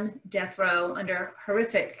on death row under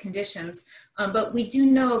horrific conditions, but we do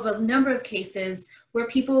know of a number of cases where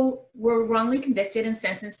people were wrongly convicted and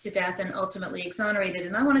sentenced to death and ultimately exonerated.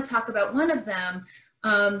 And I want to talk about one of them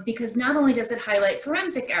because not only does it highlight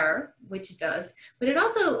forensic error, which it does, but it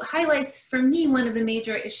also highlights for me one of the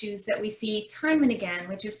major issues that we see time and again,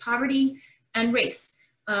 which is poverty and race.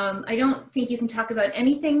 I don't think you can talk about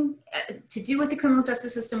anything to do with the criminal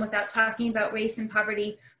justice system without talking about race and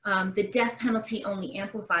poverty. The death penalty only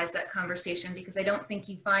amplifies that conversation because I don't think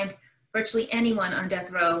you find virtually anyone on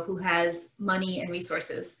death row who has money and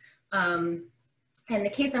resources. And the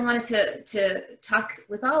case I wanted to talk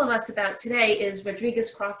with all of us about today is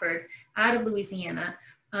Rodriguez Crawford out of Louisiana.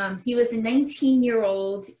 He was a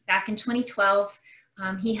 19-year-old back in 2012.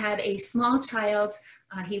 He had a small child.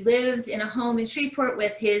 He lived in a home in Shreveport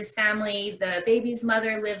with his family. The baby's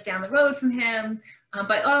mother lived down the road from him.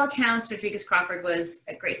 By all accounts, Rodriguez Crawford was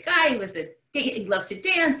a great guy. He loved to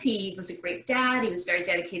dance. He was a great dad. He was very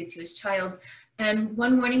dedicated to his child. And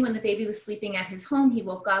one morning when the baby was sleeping at his home, he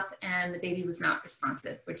woke up and the baby was not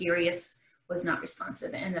responsive. Rodriguez was not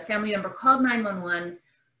responsive. And the family member called 911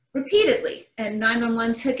 repeatedly. And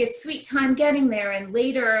 911 took its sweet time getting there. And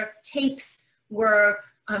later tapes were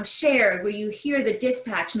shared where you hear the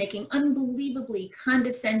dispatch making unbelievably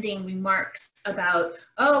condescending remarks about,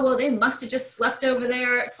 oh, well, they must have just slept over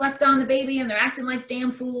there, slept on the baby, and they're acting like damn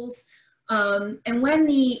fools. And when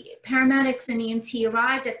the paramedics and EMT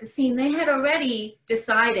arrived at the scene, they had already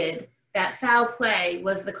decided that foul play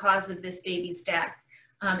was the cause of this baby's death.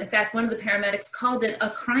 In fact, one of the paramedics called it a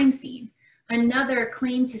crime scene. Another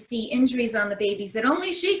claimed to see injuries on the babies that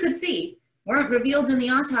only she could see. weren't revealed in the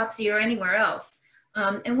autopsy or anywhere else.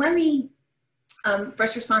 And when the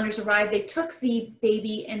first responders arrived, they took the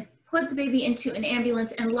baby and put the baby into an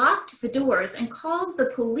ambulance and locked the doors and called the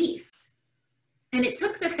police. And it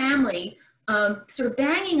took the family sort of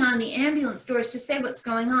banging on the ambulance doors to say what's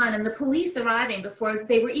going on, and the police arriving before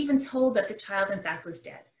they were even told that the child in fact was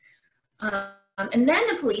dead. And then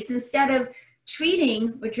the police, instead of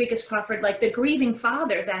treating Rodriguez Crawford like the grieving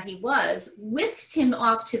father that he was, whisked him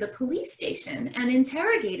off to the police station and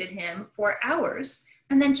interrogated him for hours,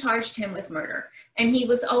 and then charged him with murder. And he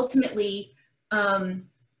was ultimately, and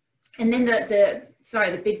then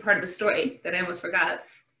the big part of the story that I almost forgot,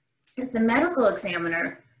 is the medical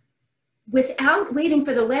examiner, without waiting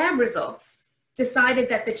for the lab results, decided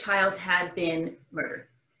that the child had been murdered.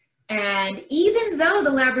 And even though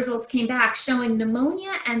the lab results came back showing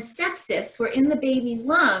pneumonia and sepsis were in the baby's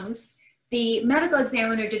lungs, the medical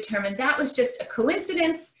examiner determined that was just a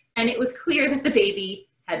coincidence, and it was clear that the baby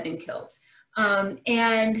had been killed.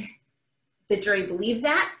 And the jury believed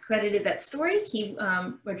that, credited that story.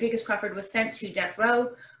 Rodriguez Crawford was sent to death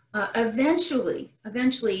row. Eventually,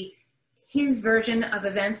 his version of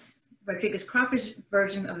events, Rodriguez Crawford's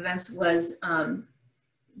version of events, was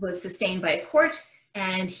sustained by a court,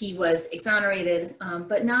 and he was exonerated,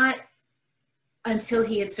 but not until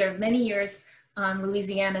he had served many years on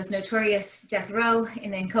Louisiana's notorious death row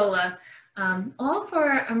in Ancola, all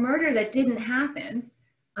for a murder that didn't happen.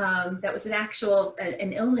 That was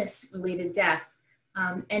an illness-related death.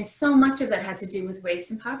 And so much of that had to do with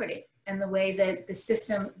race and poverty and the way that the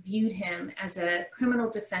system viewed him as a criminal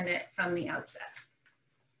defendant from the outset.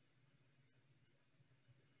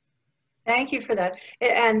 Thank you for that.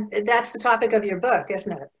 And that's the topic of your book,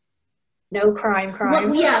 isn't it? No crime crimes.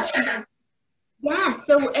 Well, yes. Yeah,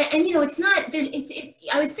 so, and you know, it's not,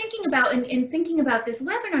 I was thinking about, in thinking about this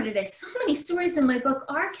webinar today, so many stories in my book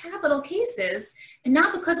are capital cases, and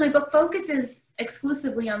not because my book focuses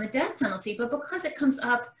exclusively on the death penalty, but because it comes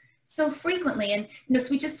up so frequently. And, you know, so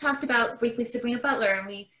we just talked about briefly Sabrina Butler,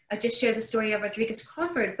 and I just shared the story of Rodriguez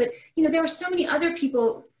Crawford, but, you know, there were so many other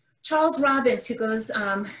people. Charles Robbins, who goes,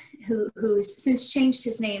 who's since changed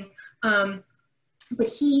his name, but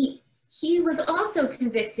he was also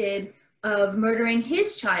convicted of murdering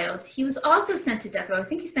his child. He was also sent to death row. I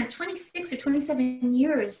think he spent 26 or 27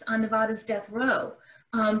 years on Nevada's death row.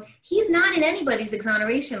 He's not in anybody's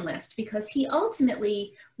exoneration list because he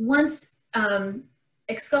ultimately, once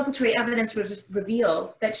exculpatory evidence was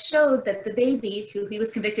revealed that showed that the baby who he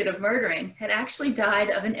was convicted of murdering had actually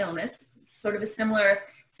died of an illness, sort of a similar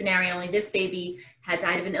scenario, only this baby had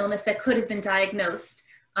died of an illness that could have been diagnosed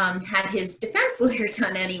had his defense lawyer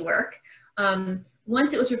done any work.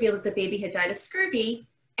 Once it was revealed that the baby had died of scurvy,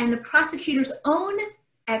 and the prosecutor's own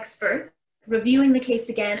expert reviewing the case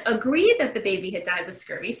again agreed that the baby had died of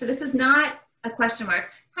scurvy, so this is not a question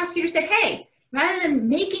mark. The prosecutor said, hey, rather than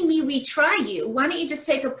making me retry you, why don't you just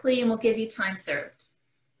take a plea and we'll give you time served?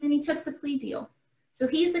 And he took the plea deal. So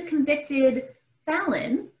he's a convicted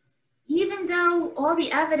felon, even though all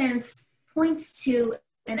the evidence points to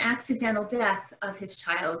an accidental death of his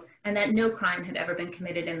child and that no crime had ever been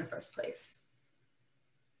committed in the first place.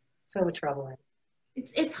 So troubling.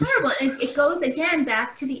 It's horrible. And it goes again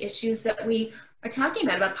back to the issues that we are talking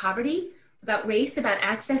about poverty, about race, about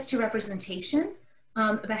access to representation,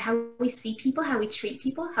 about how we see people, how we treat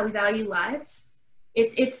people, how we value lives.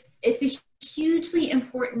 It's a hugely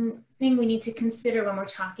important thing we need to consider when we're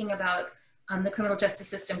talking about the criminal justice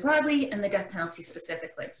system broadly and the death penalty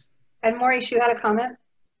specifically. And Maurice, you had a comment?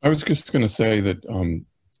 I was just going to say that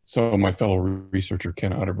so my fellow researcher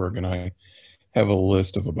Ken Otterberg and I have a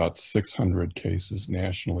list of about 600 cases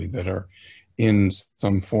nationally that are in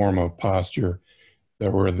some form of posture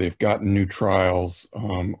that where they've gotten new trials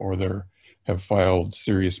or they have filed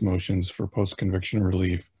serious motions for post-conviction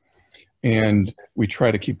relief. And we try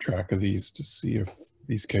to keep track of these to see if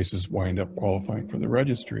these cases wind up qualifying for the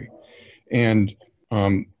registry. And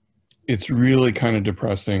it's really kind of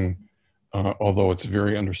depressing, although it's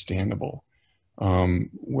very understandable,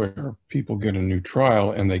 where people get a new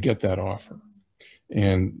trial and they get that offer.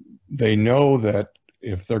 And they know that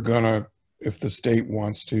if the state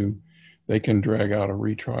wants to, they can drag out a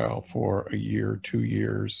retrial for a year, 2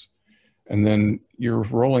 years, and then you're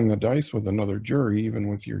rolling the dice with another jury, even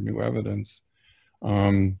with your new evidence.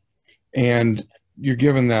 And you're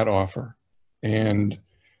given that offer. And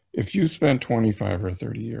if you spent 25 or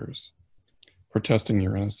 30 years protesting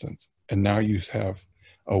your innocence, and now you have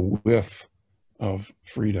a whiff of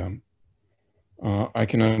freedom, I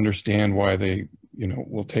can understand why they, you know,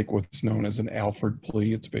 will take what's known as an Alford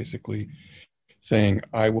plea. It's basically saying,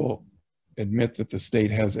 I will admit that the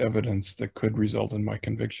state has evidence that could result in my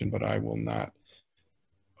conviction, but I will not.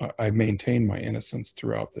 I maintain my innocence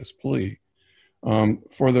throughout this plea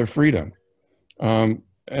for their freedom.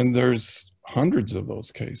 And there's hundreds of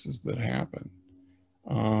those cases that happen.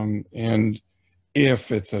 And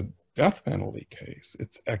if it's a death penalty case,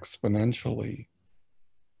 it's exponentially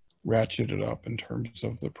ratcheted up in terms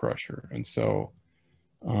of the pressure. And so,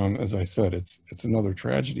 as I said, it's another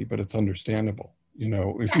tragedy, but it's understandable. You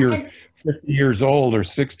know, if you're 50 years old or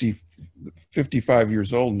 60, 55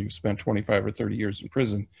 years old and you've spent 25 or 30 years in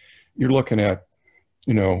prison, you're looking at,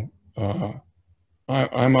 you know,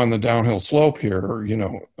 I'm on the downhill slope here, or, you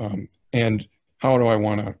know, and how do I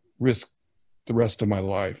want to risk the rest of my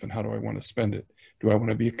life, and how do I want to spend it? Do I want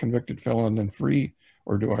to be a convicted felon and free,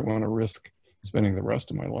 or do I want to risk spending the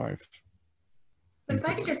rest of my life? But if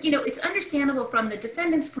I could just, you know, it's understandable from the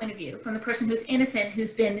defendant's point of view, from the person who's innocent,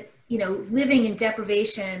 who's been, you know, living in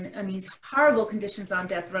deprivation and these horrible conditions on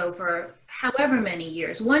death row for however many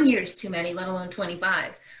years. 1 year is too many, let alone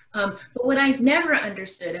 25. But what I've never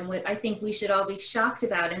understood, and what I think we should all be shocked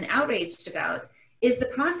about and outraged about, is the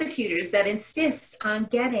prosecutors that insist on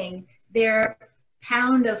getting their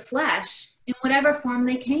pound of flesh in whatever form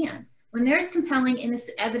they can. When there's compelling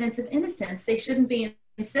evidence of innocence, they shouldn't be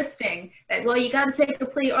insisting that, well, you got to take a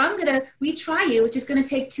plea, or I'm going to retry you, which is going to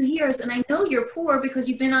take 2 years. And I know you're poor because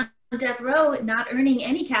you've been on death row, not earning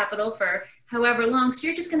any capital for however long. So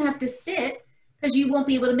you're just going to have to sit because you won't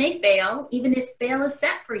be able to make bail, even if bail is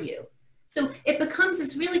set for you. So it becomes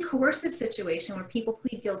this really coercive situation where people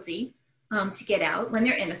plead guilty to get out when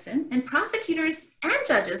they're innocent, and prosecutors and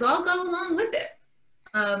judges all go along with it.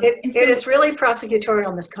 It is really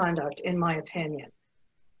prosecutorial misconduct, in my opinion.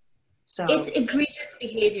 So it's egregious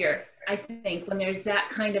behavior, I think, when there's that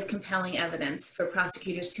kind of compelling evidence for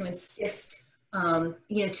prosecutors to insist,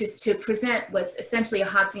 you know, to present what's essentially a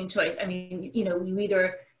Hobbesian choice. I mean, you know, you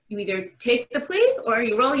either take the plea or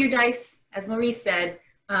you roll your dice, as Maurice said,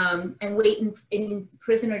 and wait in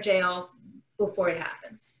prison or jail before it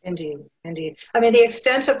happens. Indeed, indeed. I mean, the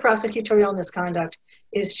extent of prosecutorial misconduct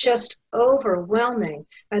is just overwhelming.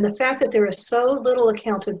 And the fact that there is so little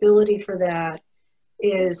accountability for that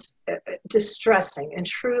is distressing and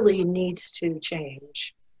truly needs to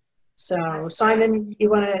change. So, Simon,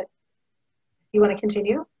 you want to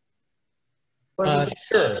continue?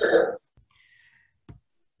 Sure.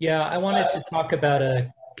 Yeah, I wanted to talk about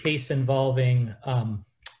a case involving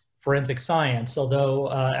forensic science,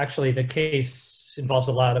 although actually the case involves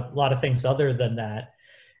a lot of things other than that.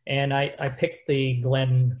 And I picked the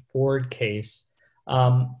Glenn Ford case.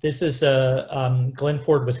 This is Glenn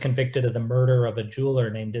Ford was convicted of the murder of a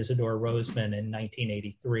jeweler named Isidore Roseman in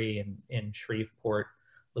 1983 in Shreveport,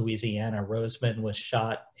 Louisiana. Roseman was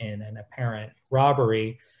shot in an apparent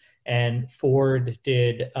robbery, and Ford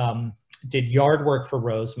did yard work for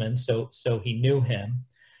Roseman, so he knew him.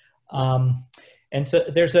 And so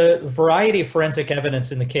there's a variety of forensic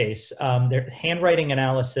evidence in the case. Their handwriting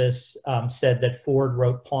analysis said that Ford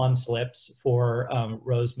wrote pawn slips for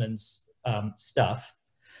Roseman's stuff.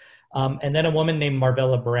 And then a woman named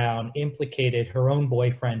Marvella Brown implicated her own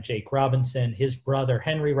boyfriend, Jake Robinson, his brother,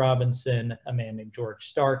 Henry Robinson, a man named George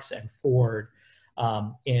Starks, and Ford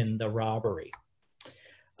in the robbery.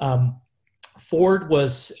 Ford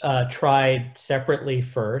was tried separately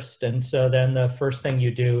first, and so then the first thing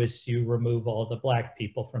you do is you remove all the black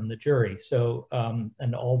people from the jury. So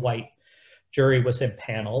an all-white jury was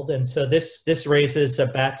impaneled, and so this raises a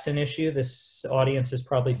Batson issue. This audience is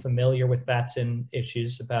probably familiar with Batson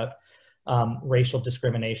issues about racial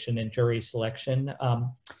discrimination in jury selection.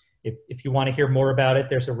 If you want to hear more about it,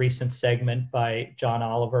 there's a recent segment by John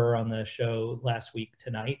Oliver on the show Last Week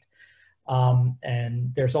Tonight.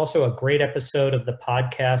 And there's also a great episode of the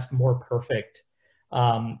podcast More Perfect,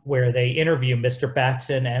 where they interview Mr.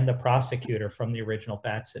 Batson and the prosecutor from the original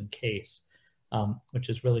Batson case, which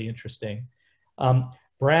is really interesting.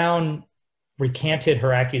 Brown recanted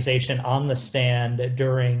her accusation on the stand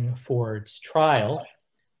during Ford's trial,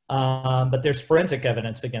 but there's forensic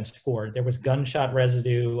evidence against Ford. There was gunshot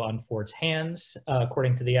residue on Ford's hands,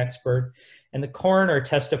 according to the expert. And the coroner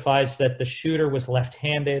testifies that the shooter was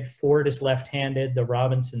left-handed, Ford is left-handed, the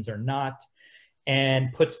Robinsons are not,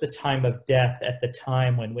 and puts the time of death at the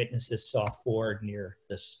time when witnesses saw Ford near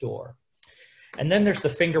the store. And then there's the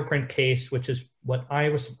fingerprint case, which is what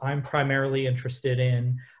I'm primarily interested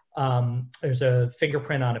in. There's a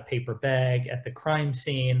fingerprint on a paper bag at the crime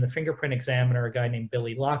scene. The fingerprint examiner, a guy named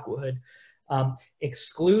Billy Lockwood,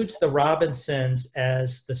 excludes the Robinsons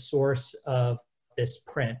as the source of this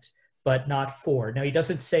print, but not Ford. Now, he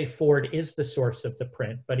doesn't say Ford is the source of the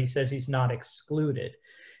print, but he says he's not excluded.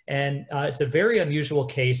 And it's a very unusual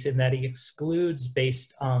case in that he excludes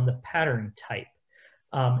based on the pattern type,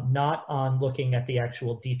 not on looking at the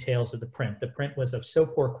actual details of the print. The print was of so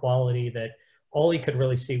poor quality that all he could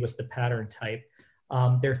really see was the pattern type.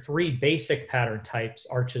 There are three basic pattern types: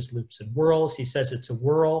 arches, loops, and whorls. He says it's a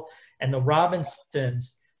whorl, and the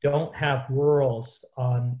Robinsons don't have whorls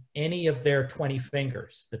on any of their 20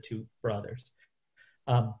 fingers, the two brothers,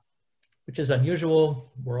 which is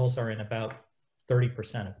unusual. Whorls are in about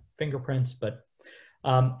 30% of fingerprints, but,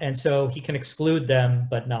 and so he can exclude them,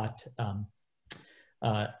 but not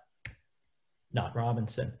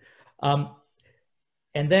Robinson.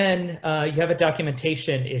 And then you have a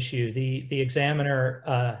documentation issue. The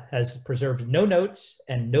examiner has preserved no notes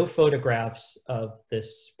and no photographs of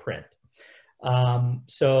this print.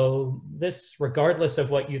 So this, regardless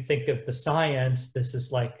of what you think of the science, this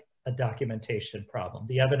is like a documentation problem.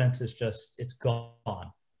 The evidence is just, it's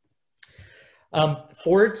gone.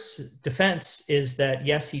 Ford's defense is that,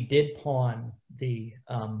 yes, he did pawn the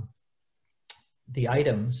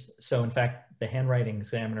items. So in fact, the handwriting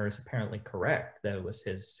examiner is apparently correct that it was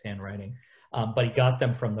his handwriting, but he got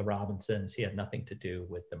them from the Robinsons. He had nothing to do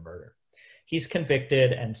with the murder. He's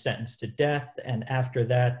convicted and sentenced to death. And after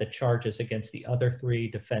that, the charges against the other three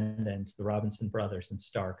defendants, the Robinson brothers and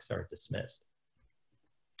Starks, are dismissed.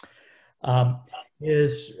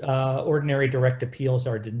 His ordinary direct appeals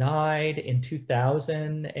are denied. In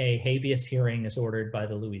 2000, a habeas hearing is ordered by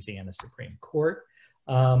the Louisiana Supreme Court.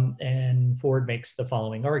 And Ford makes the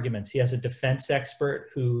following arguments. He has a defense expert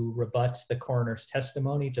who rebuts the coroner's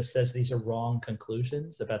testimony, just says these are wrong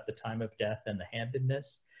conclusions about the time of death and the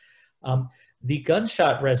handedness. The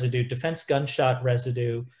gunshot residue, defense gunshot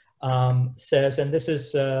residue, says, and this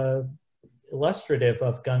is illustrative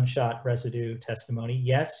of gunshot residue testimony,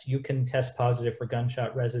 yes, you can test positive for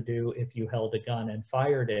gunshot residue if you held a gun and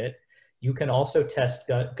fired it. You can also test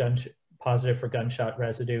positive for gunshot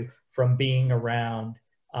residue from being around,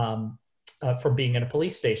 from being in a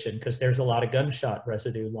police station, because there's a lot of gunshot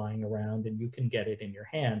residue lying around and you can get it in your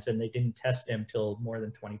hands. And they didn't test him till more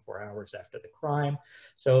than 24 hours after the crime.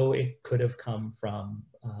 So it could have come from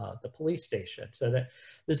the police station. So that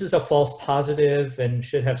this is a false positive and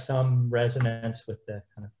should have some resonance with the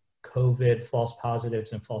kind of COVID false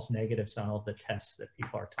positives and false negatives on all the tests that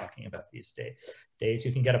people are talking about these days.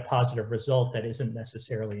 You can get a positive result that isn't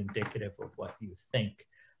necessarily indicative of what you think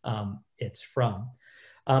it's from.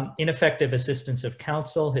 Ineffective assistance of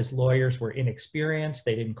counsel. His lawyers were inexperienced.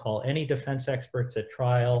 They didn't call any defense experts at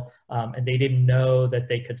trial, and they didn't know that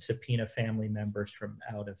they could subpoena family members from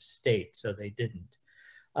out of state, so they didn't.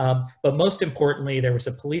 But most importantly, there was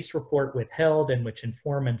a police report withheld in which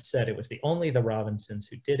informants said it was only the Robinsons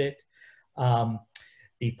who did it.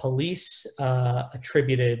 The police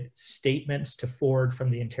attributed statements to Ford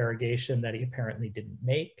from the interrogation that he apparently didn't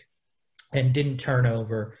make, and didn't turn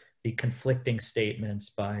over the conflicting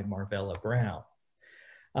statements by Marvella Brown.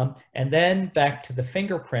 And then back to the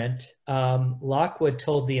fingerprint, Lockwood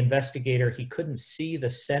told the investigator he couldn't see the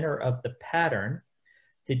center of the pattern.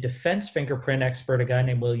 The defense fingerprint expert, a guy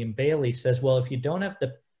named William Bailey, says, well, if you don't have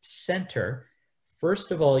the center,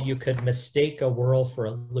 first of all, you could mistake a whorl for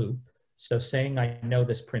a loop. So saying I know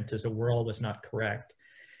this print is a whorl was not correct.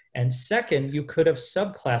 And second, you could have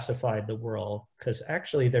subclassified the whorl, because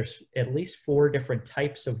actually there's at least 4 different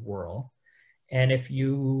types of whorl. And if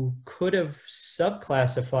you could have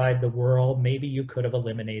subclassified the whorl, maybe you could have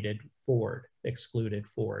eliminated Ford, excluded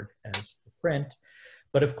Ford as the print.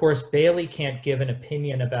 But of course, Bailey can't give an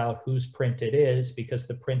opinion about whose print it is because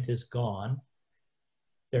the print is gone.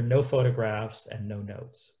 There are no photographs and no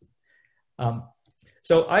notes.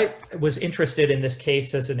 So I was interested in this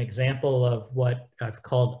case as an example of what I've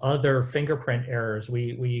called other fingerprint errors.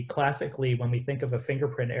 We classically, when we think of a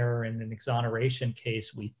fingerprint error in an exoneration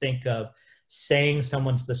case, we think of saying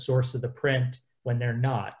someone's the source of the print when they're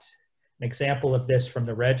not. An example of this from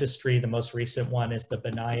the registry, the most recent one, is the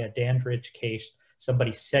Benaiah Dandridge case.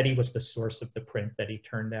 Somebody said he was the source of the print that he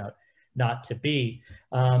turned out not to be.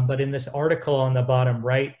 But in this article on the bottom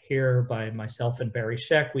right here by myself and Barry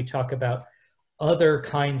Scheck, we talk about other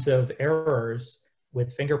kinds of errors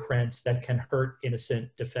with fingerprints that can hurt innocent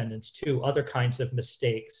defendants too, other kinds of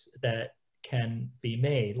mistakes that can be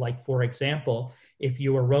made. Like, for example, if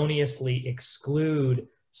you erroneously exclude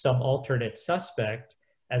some alternate suspect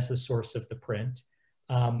as the source of the print,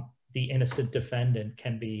 the innocent defendant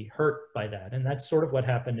can be hurt by that. And that's sort of what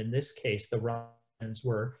happened in this case. The Robinsons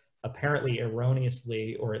were apparently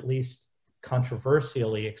erroneously, or at least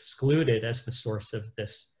controversially, excluded as the source of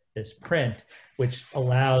this print, which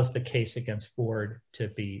allows the case against Ford to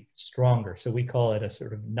be stronger. So we call it a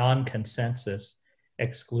sort of non-consensus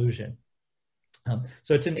exclusion.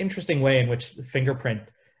 So it's an interesting way in which the fingerprint,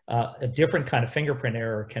 a different kind of fingerprint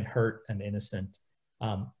error can hurt an innocent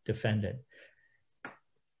defendant.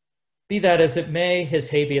 Be that as it may, his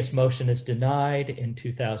habeas motion is denied in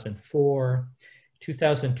 2004.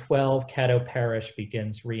 2012, Caddo Parish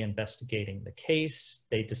begins reinvestigating the case.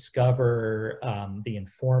 They discover the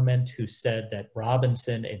informant who said that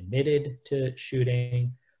Robinson admitted to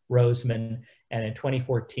shooting Roseman. And in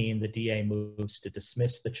 2014, the DA moves to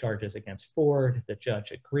dismiss the charges against Ford. The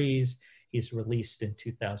judge agrees. He's released in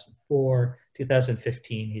 2004.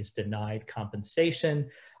 2015, he's denied compensation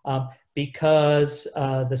because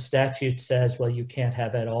the statute says, well, you can't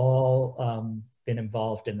have at all been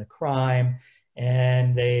involved in the crime.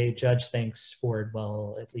 And the judge thinks Ford,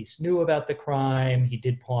 well, at least knew about the crime. He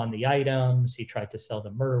did pawn the items. He tried to sell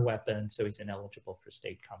the murder weapon, so he's ineligible for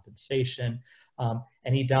state compensation.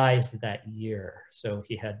 And he dies that year. So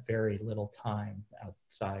he had very little time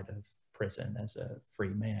outside of prison as a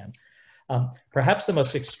free man. Perhaps the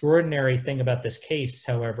most extraordinary thing about this case,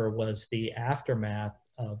 however, was the aftermath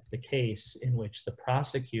of the case in which the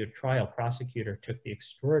trial prosecutor took the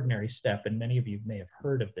extraordinary step, and many of you may have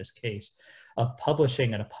heard of this case, of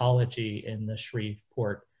publishing an apology in the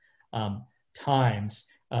Shreveport Times,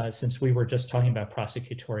 since we were just talking about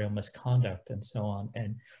prosecutorial misconduct and so on,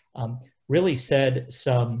 and really said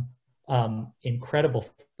some incredible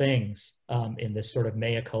things in this sort of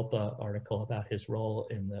mea culpa article about his role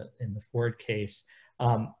in the Ford case.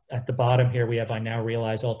 At the bottom here, we have, I now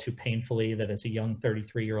realize all too painfully that as a young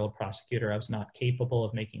 33-year-old prosecutor, I was not capable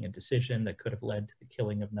of making a decision that could have led to the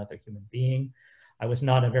killing of another human being. I was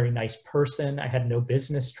not a very nice person. I had no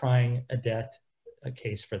business trying a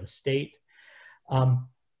case for the state.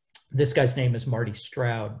 This guy's name is Marty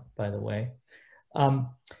Stroud, by the way.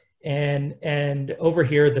 And over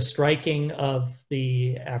here, the striking of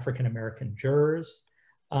the African-American jurors.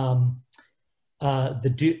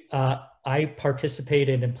 I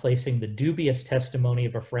participated in placing the dubious testimony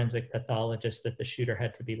of a forensic pathologist that the shooter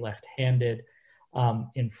had to be left-handed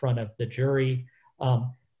in front of the jury.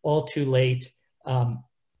 All too late,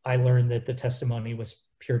 I learned that the testimony was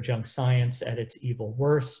pure junk science at its evil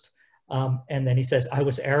worst. And then he says, I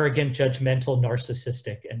was arrogant, judgmental,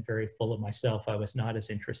 narcissistic, and very full of myself. I was not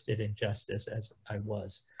as interested in justice as I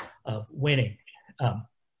was of winning.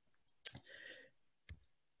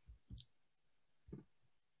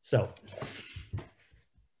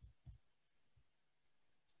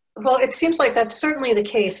 Well, it seems like that's certainly the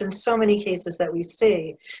case in so many cases that we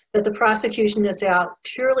see, that the prosecution is out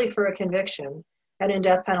purely for a conviction, and in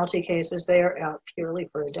death penalty cases, they are out purely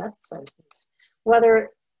for a death sentence, whether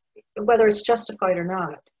it's justified or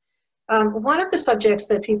not. One of the subjects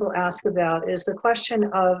that people ask about is the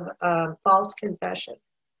question of false confession.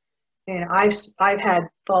 And I've had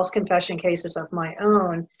false confession cases of my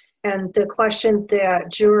own, and the question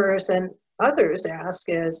that jurors and others ask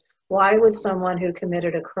is, why would someone who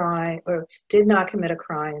committed a crime or did not commit a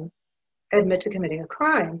crime admit to committing a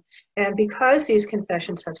crime? And because these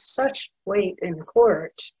confessions have such weight in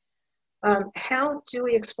court, how do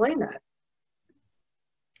we explain that?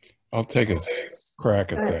 I'll take a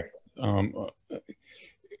crack at that.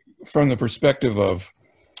 From the perspective of,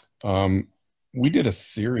 we did a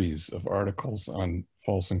series of articles on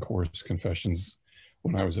false and coerced confessions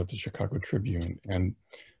when I was at the Chicago Tribune, and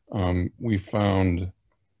we found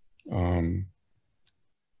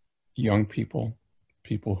young people,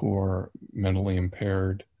 people who are mentally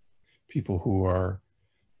impaired, people who are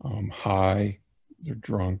high, they're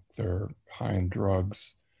drunk, they're high on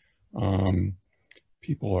drugs.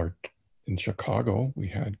 People are, in Chicago, we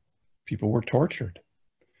had people were tortured,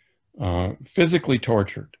 physically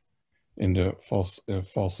tortured into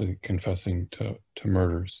falsely confessing to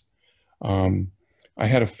murders. I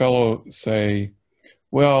had a fellow say,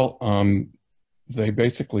 well, they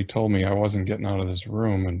basically told me I wasn't getting out of this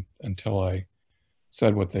room until I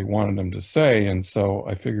said what they wanted them to say, and so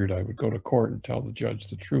I figured I would go to court and tell the judge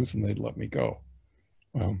the truth and they'd let me go.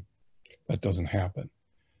 Well, that doesn't happen.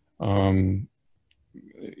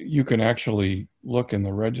 You can actually look in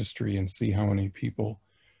the registry and see how many people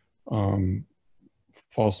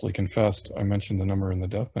falsely confessed. I mentioned the number in the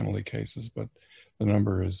death penalty cases, but the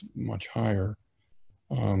number is much higher.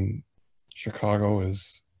 Chicago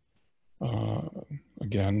is,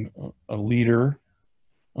 again, a leader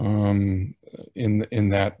in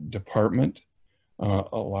that department.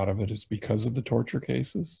 A lot of it is because of the torture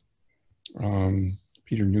cases.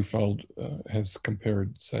 Peter Neufeld has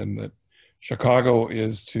said that Chicago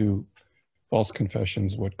is to false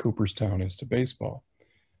confessions what Cooperstown is to baseball.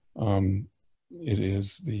 It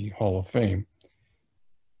is the Hall of Fame.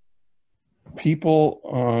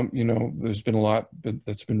 people, you know, there's been a lot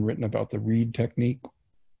that's been written about the Reed technique,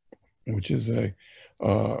 which is a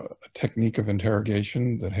technique of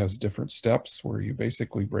interrogation that has different steps where you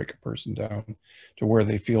basically break a person down to where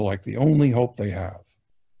they feel like the only hope they have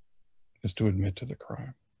is to admit to the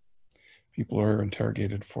crime. People are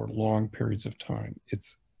interrogated for long periods of time.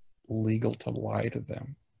 It's legal to lie to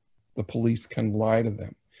them. The police can lie to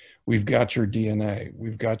them. We've got your DNA.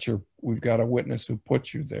 We've got a witness who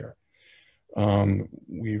put you there.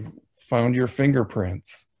 We've found your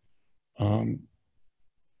fingerprints.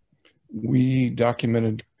 We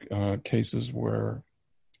documented cases where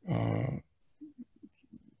there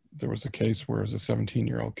was a case where a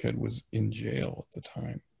 17-year-old kid was in jail at the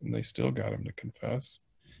time, and they still got him to confess,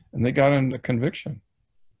 and they got him to conviction.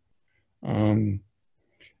 And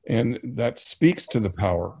that speaks to the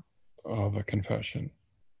power of a confession.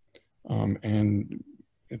 And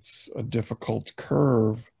it's a difficult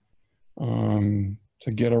curve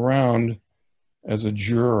to get around as a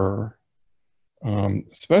juror,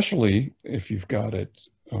 especially if you've got it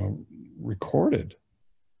recorded.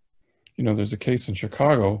 You know, there's a case in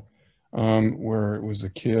Chicago where it was a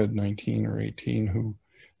kid, 19 or 18, who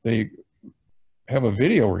they have a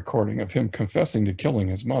video recording of him confessing to killing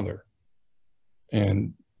his mother.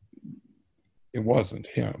 And it wasn't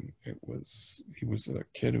him. He was a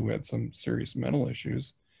kid who had some serious mental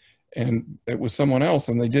issues, and it was someone else,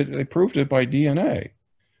 and they proved it by DNA.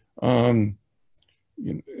 When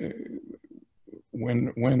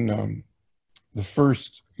the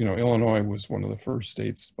first, you know, Illinois was one of the first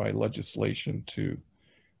states by legislation to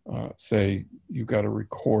say you've got to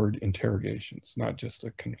record interrogations, not just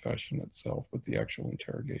the confession itself, but the actual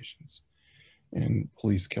interrogations. And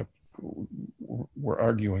police were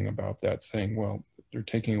arguing about that, saying, well, they're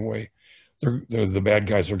taking away, the bad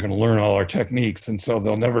guys are going to learn all our techniques, and so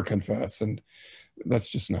they'll never confess. And that's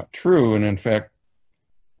just not true. And in fact,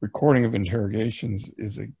 recording of interrogations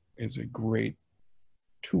is a great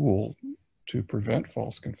tool to prevent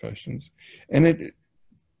false confessions, and it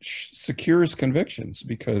secures convictions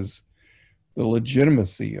because the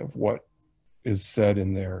legitimacy of what is said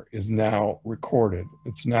in there is now recorded.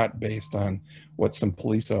 It's not based on what some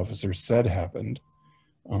police officers said happened.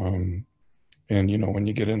 And you know, when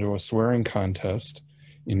you get into a swearing contest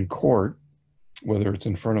in court, whether it's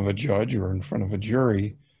in front of a judge or in front of a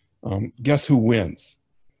jury, guess who wins?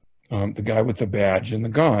 The guy with the badge and the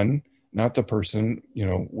gun, not the person, you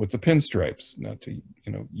know, with the pinstripes, not to,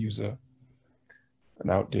 you know, use an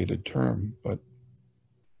outdated term, but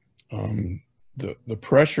the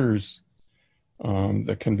pressures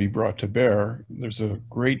that can be brought to bear. There's a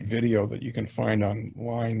great video that you can find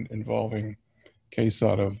online involving a case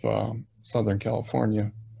out of Southern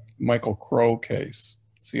California, Michael Crowe case,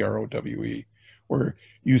 C-R-O-W-E, where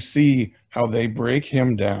you see how they break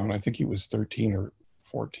him down. I think he was 13 or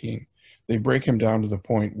 14. They break him down to the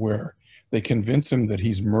point where they convince him that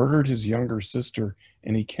he's murdered his younger sister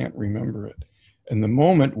and he can't remember it. And the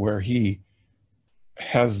moment where he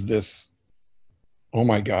has this, oh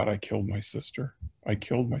my God, I killed my sister,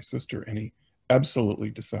 and he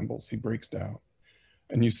absolutely dissembles, he breaks down.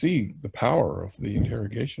 And you see the power of the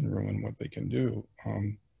interrogation room and what they can do.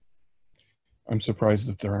 I'm surprised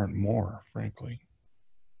that there aren't more, frankly.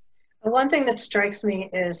 One thing that strikes me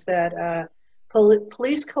is that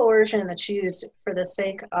police coercion that's used for the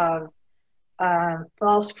sake of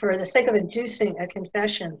inducing a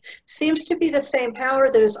confession seems to be the same power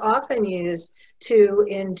that is often used to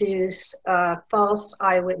induce false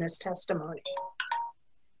eyewitness testimony.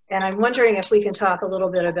 And I'm wondering if we can talk a little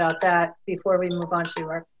bit about that before we move on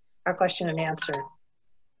to our question and answer.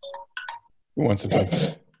 Who wants to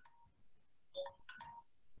talk?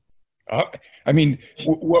 I mean,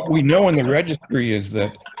 what we know in the registry is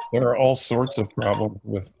that there are all sorts of problems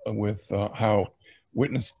with how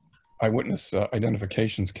eyewitness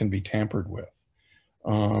identifications can be tampered with.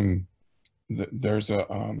 There's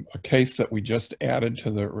a case that we just added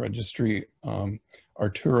to the registry,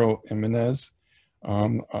 Arturo Jimenez.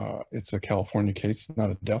 It's a California case,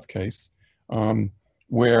 not a death case,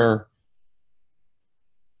 where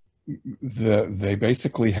they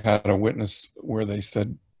basically had a witness where they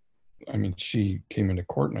said, I mean, she came into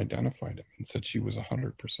court and identified him and said she was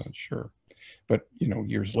 100% sure. But, you know,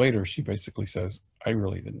 years later, she basically says, I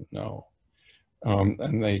really didn't know.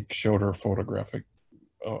 And they showed her photographic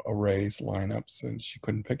arrays, lineups, and she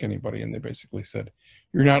couldn't pick anybody. And they basically said,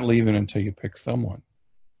 you're not leaving until you pick someone.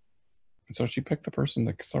 And so she picked the person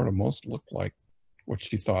that sort of most looked like what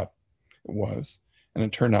she thought it was. And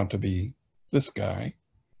it turned out to be this guy.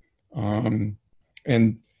 And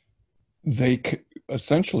they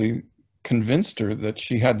essentially convinced her that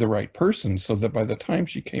she had the right person, so that by the time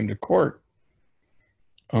she came to court,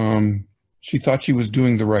 she thought she was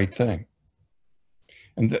doing the right thing.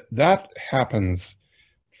 And that happens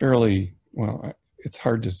fairly, well, it's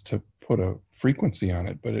hard to put a frequency on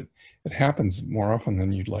it, but it happens more often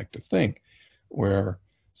than you'd like to think, where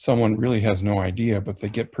someone really has no idea, but they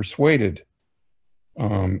get persuaded.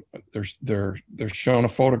 They're shown a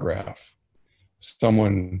photograph.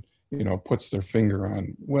 Someone, you know, puts their finger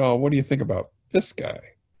on, well, what do you think about this guy?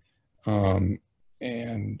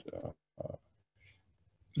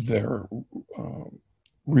 They're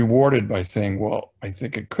rewarded by saying, well, I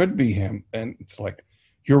think it could be him. And it's like,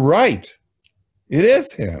 you're right, it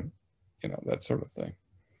is him, you know, that sort of thing.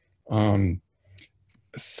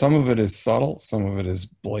 Some of it is subtle, some of it is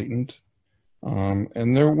blatant.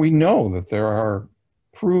 And we know that there are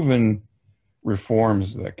proven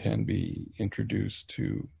reforms that can be introduced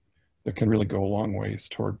that can really go a long ways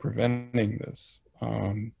toward preventing this.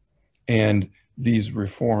 And these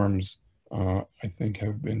reforms, I think,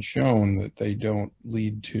 have been shown that they don't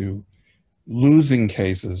lead to losing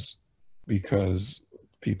cases because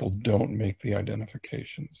people don't make the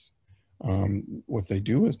identifications. What they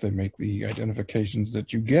do is they make the identifications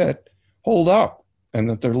that you get hold up, and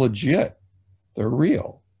that they're legit, they're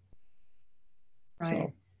real.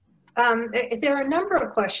 Right. So. There are a number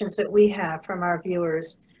of questions that we have from our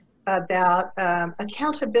viewers about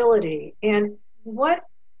accountability, and what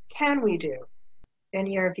can we do, in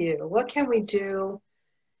your view? What can we do,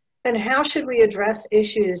 and how should we address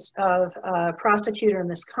issues of prosecutor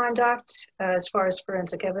misconduct as far as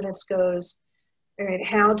forensic evidence goes? And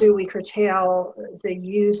how do we curtail the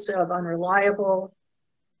use of unreliable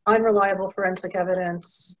forensic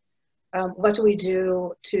evidence? What do we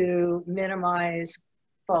do to minimize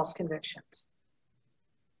false convictions?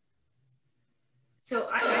 So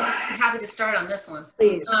I'm happy to start on this one.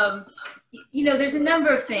 Please. You know, there's a number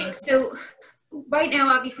of things. So right now,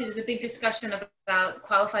 obviously, there's a big discussion about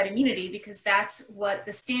qualified immunity, because that's what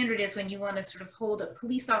the standard is when you want to sort of hold a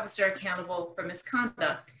police officer accountable for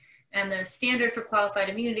misconduct. And the standard for qualified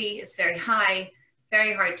immunity is very high,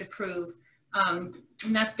 very hard to prove. And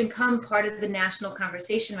that's become part of the national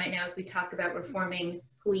conversation right now as we talk about reforming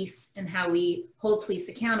police and how we hold police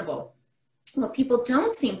accountable. What people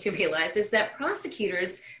don't seem to realize is that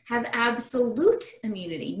prosecutors have absolute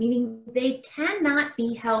immunity, meaning they cannot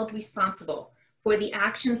be held responsible for the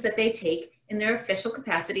actions that they take in their official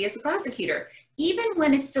capacity as a prosecutor, even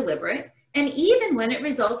when it's deliberate and even when it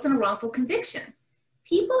results in a wrongful conviction.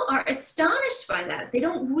 People are astonished by that. They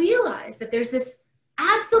don't realize that there's this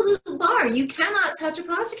absolute bar. You cannot touch a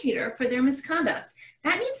prosecutor for their misconduct.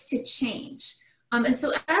 That needs to change. And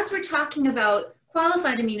so as we're talking about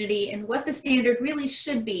qualified immunity and what the standard really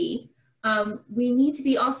should be, we need to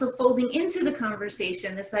be also folding into the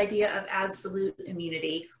conversation this idea of absolute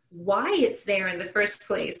immunity, why it's there in the first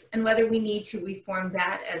place, and whether we need to reform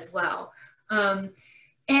that as well.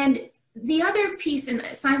 And the other piece, and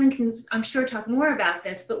Simon can, I'm sure, talk more about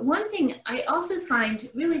this, but one thing I also find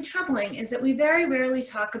really troubling is that we very rarely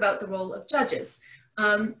talk about the role of judges.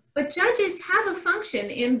 But judges have a function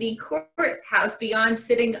in the courthouse beyond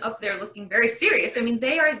sitting up there looking very serious. I mean,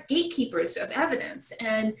 they are gatekeepers of evidence,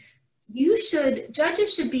 and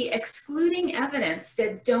judges should be excluding evidence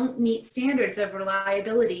that don't meet standards of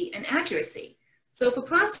reliability and accuracy. So if a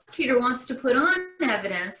prosecutor wants to put on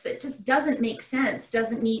evidence that just doesn't make sense,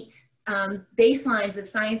 doesn't meet baselines of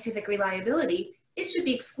scientific reliability, it should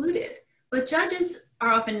be excluded. But judges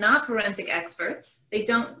are often not forensic experts. They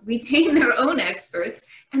don't retain their own experts,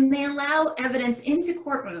 and they allow evidence into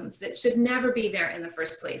courtrooms that should never be there in the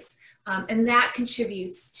first place. And that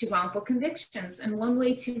contributes to wrongful convictions. And one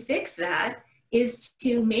way to fix that is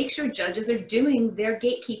to make sure judges are doing their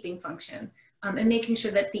gatekeeping function and making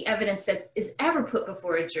sure that the evidence that is ever put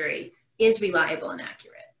before a jury is reliable and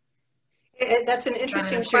accurate. That's an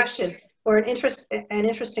interesting question, or an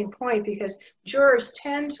interesting point, because jurors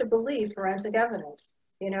tend to believe forensic evidence.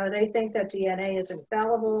 You know, they think that DNA is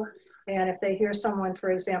infallible, and if they hear someone, for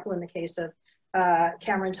example, in the case of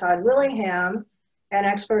Cameron Todd Willingham, an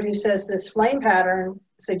expert who says this flame pattern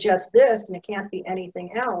suggests this and it can't be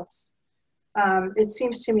anything else, it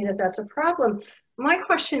seems to me that that's a problem. My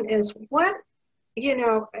question is,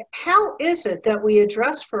 how is it that we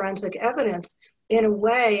address forensic evidence in a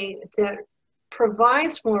way that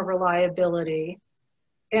provides more reliability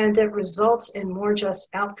and that results in more just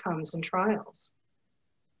outcomes in trials?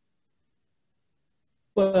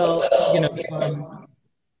 Well,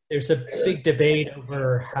 there's a big debate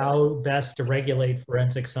over how best to regulate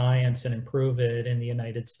forensic science and improve it in the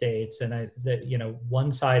United States. And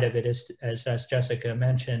one side of it is, as Jessica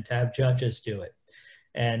mentioned, to have judges do it.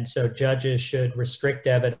 And so judges should restrict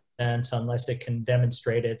evidence unless it can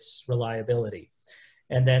demonstrate its reliability.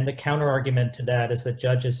 And then the counter argument to that is that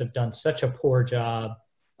judges have done such a poor job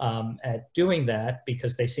at doing that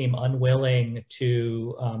because they seem unwilling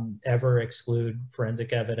to ever exclude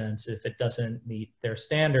forensic evidence if it doesn't meet their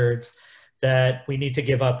standards, that we need to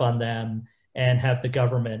give up on them and have the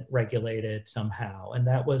government regulate it somehow. And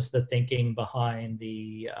that was the thinking behind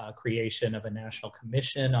the creation of a National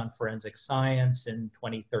Commission on Forensic Science in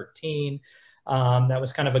 2013. That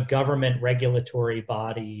was kind of a government regulatory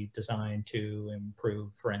body designed to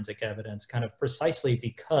improve forensic evidence, kind of precisely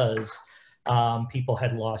because people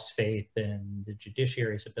had lost faith in the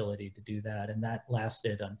judiciary's ability to do that. And that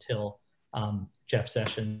lasted until Jeff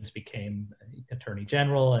Sessions became Attorney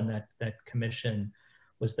General, and that commission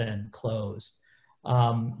was then closed.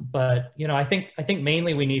 But you know, I think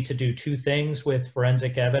mainly we need to do two things with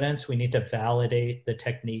forensic evidence. We need to validate the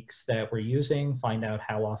techniques that we're using, find out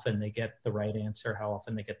how often they get the right answer, how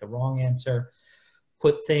often they get the wrong answer,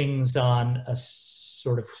 put things on a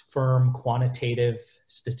sort of firm quantitative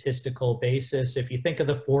statistical basis. If you think of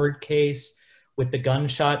the Ford case with the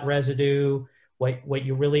gunshot residue, what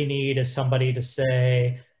you really need is somebody to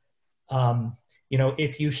say, you know,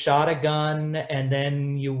 if you shot a gun and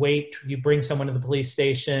then you bring someone to the police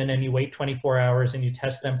station and you wait 24 hours and you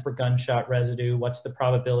test them for gunshot residue, what's the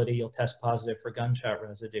probability you'll test positive for gunshot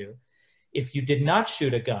residue? If you did not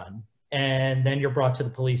shoot a gun and then you're brought to the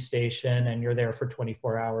police station and you're there for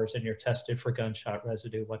 24 hours and you're tested for gunshot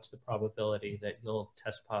residue, what's the probability that you'll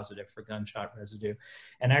test positive for gunshot residue?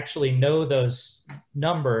 And actually know those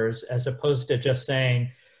numbers, as opposed to just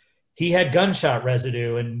saying, he had gunshot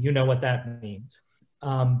residue, and you know what that means.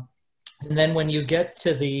 And then when you get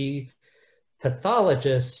to the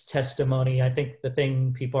pathologist's testimony, I think the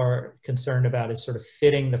thing people are concerned about is sort of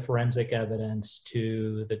fitting the forensic evidence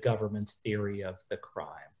to the government's theory of the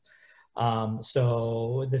crime.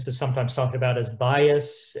 So this is sometimes talked about as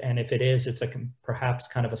bias, and if it is, it's perhaps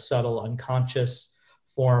kind of a subtle, unconscious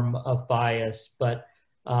form of bias, but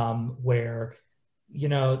where, you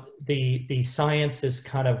know, the science is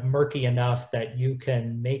kind of murky enough that you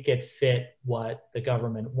can make it fit what the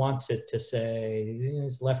government wants it to say.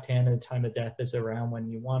 His left-handed time of death is around when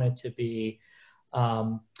you want it to be.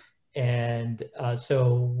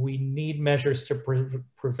 So we need measures to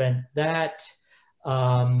prevent that,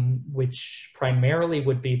 which primarily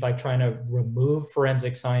would be by trying to remove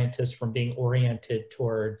forensic scientists from being oriented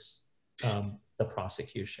towards the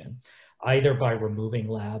prosecution, either by removing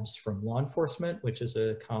labs from law enforcement, which is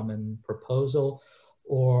a common proposal,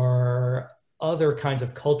 or other kinds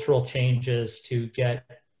of cultural changes to get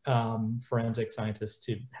forensic scientists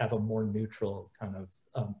to have a more neutral kind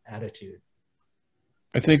of attitude.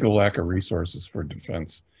 I think the lack of resources for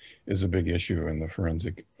defense is a big issue in the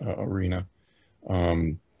forensic arena.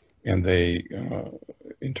 And they,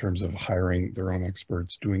 in terms of hiring their own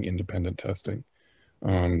experts, doing independent testing,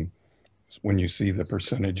 when you see the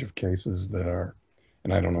percentage of cases that are,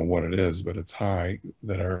 and I don't know what it is, but it's high,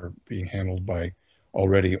 that are being handled by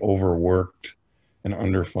already overworked and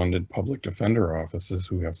underfunded public defender offices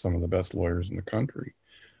who have some of the best lawyers in the country.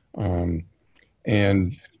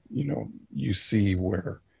 And, you know, you see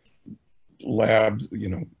where labs, you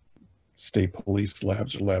know, state police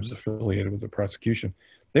labs or labs affiliated with the prosecution,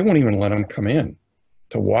 they won't even let them come in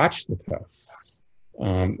to watch the tests.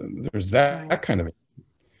 There's that kind of.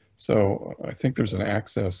 So I think there's an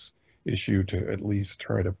access issue to at least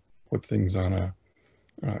try to put things on a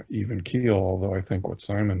even keel, although I think what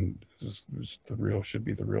Simon is should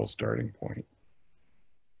be the real starting point.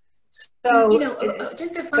 So, you know,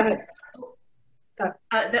 just a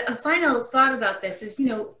final thought about this is, you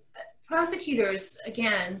know, prosecutors,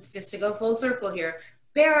 again, just to go full circle here,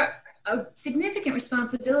 bear a significant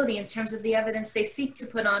responsibility in terms of the evidence they seek to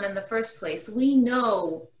put on in the first place. We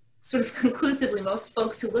know sort of conclusively, most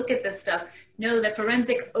folks who look at this stuff know that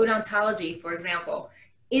forensic odontology, for example,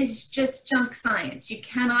 is just junk science. You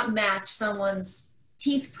cannot match someone's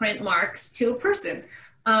teeth print marks to a person.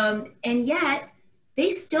 And yet,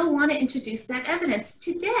 they still want to introduce that evidence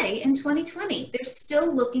today in 2020. They're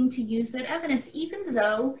still looking to use that evidence, even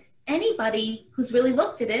though anybody who's really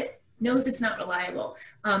looked at it knows it's not reliable.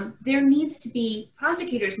 There needs to be,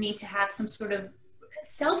 prosecutors need to have some sort of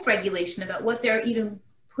self-regulation about what they're even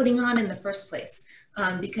putting on in the first place,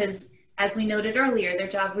 because as we noted earlier, their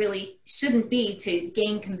job really shouldn't be to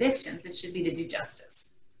gain convictions, it should be to do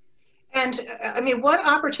justice. And I mean, what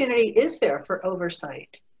opportunity is there for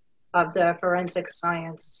oversight of the forensic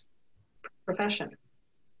science profession?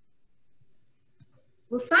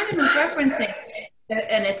 Well, Simon was referencing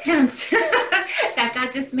an attempt that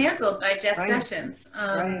got dismantled by Jeff Right. Sessions.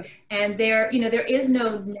 Right. And there is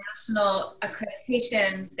no national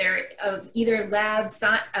accreditation there of either labs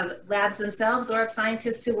themselves or of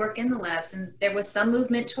scientists who work in the labs. And there was some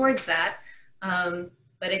movement towards that,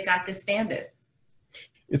 but it got disbanded.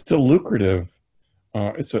 It's a lucrative,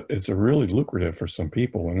 it's a really lucrative for some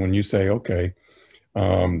people. And when you say, okay,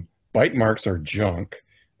 bite marks are junk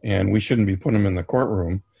and we shouldn't be putting them in the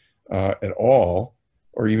courtroom at all,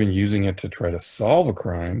 or even using it to try to solve a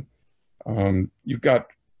crime, you've got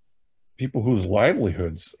people whose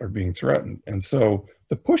livelihoods are being threatened. And so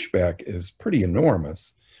the pushback is pretty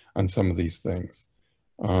enormous on some of these things.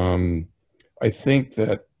 I think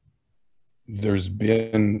that there's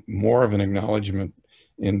been more of an acknowledgement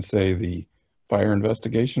in, say, the fire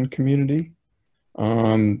investigation community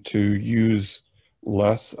to use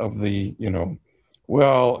less of the,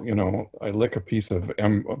 well, I lick a piece of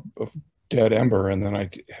dead ember and then I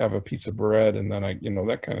have a piece of bread and then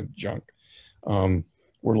that kind of junk.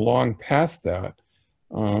 We're long past that.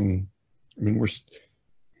 I mean,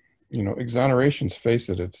 exonerations, face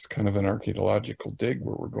it, it's kind of an archaeological dig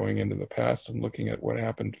where we're going into the past and looking at what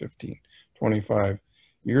happened 15, 25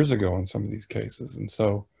 years ago in some of these cases. And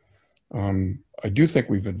so I do think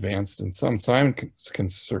we've advanced in some. Simon can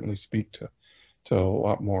certainly speak to a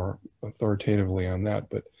lot more authoritatively on that,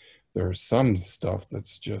 but there's some stuff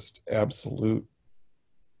that's just absolute.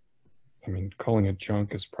 I mean, calling it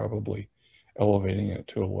junk is probably elevating it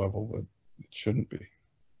to a level that it shouldn't be.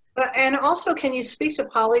 And also, can you speak to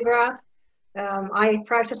polygraph? I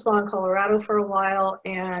practiced law in Colorado for a while,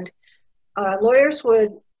 and lawyers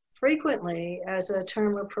would frequently, as a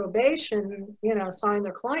term of probation, sign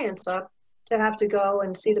their clients up to have to go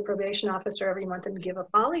and see the probation officer every month and give a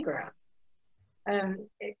polygraph. And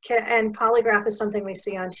polygraph is something we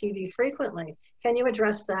see on TV frequently. Can you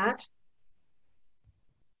address that?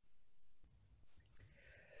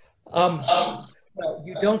 Well,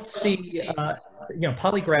 you don't see,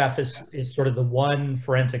 polygraph is sort of the one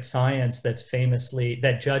forensic science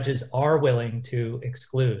that judges are willing to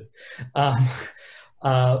exclude.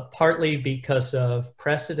 Partly because of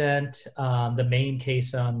precedent. The main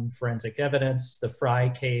case on forensic evidence, the Fry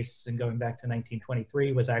case, and going back to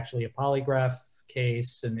 1923, was actually a polygraph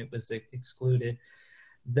case, and it was excluded.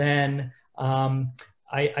 Then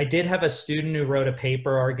I did have a student who wrote a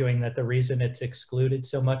paper arguing that the reason it's excluded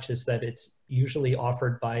so much is that it's usually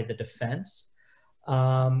offered by the defense,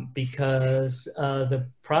 because the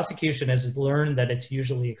prosecution has learned that it's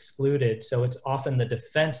usually excluded. So it's often the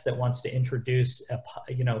defense that wants to introduce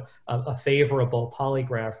a favorable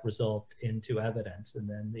polygraph result into evidence, and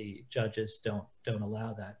then the judges don't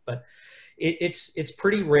allow that. But it's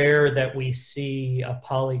pretty rare that we see a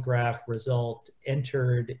polygraph result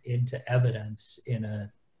entered into evidence in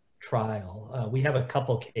a trial. We have a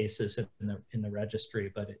couple cases in the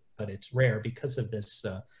registry, but it's rare because of this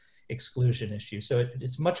exclusion issue. So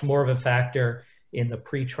it's much more of a factor in the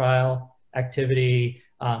pretrial activity,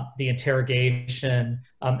 the interrogation,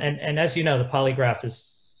 and as you know, the polygraph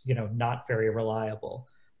is not very reliable,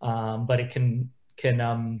 but it can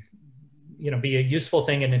be a useful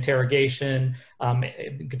thing in interrogation.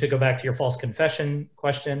 To go back to your false confession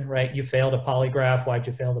question, right? You failed a polygraph. Why'd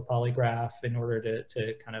you fail the polygraph? In order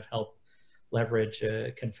to kind of help leverage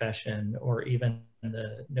a confession, or even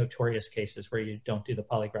the notorious cases where you don't do the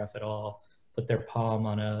polygraph at all, put their palm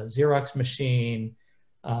on a Xerox machine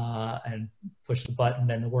and push the button,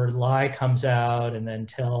 and the word lie comes out, and then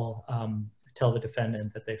tell the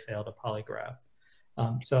defendant that they failed a polygraph.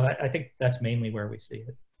 So I think that's mainly where we see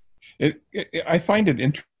it. I find it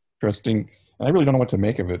interesting, and I really don't know what to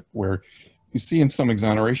make of it, where you see in some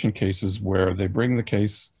exoneration cases where they bring the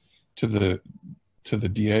case to the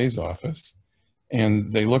DA's office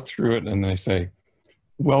and they look through it and they say,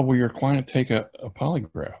 well, will your client take a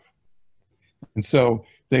polygraph? And so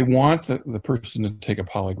they want the person to take a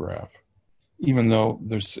polygraph, even though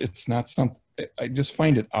it's not something. I just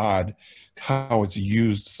find it odd how it's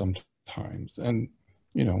used sometimes. And,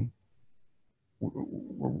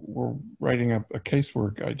 we're writing a case where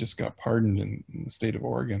a guy just got pardoned in the state of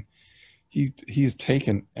Oregon. He has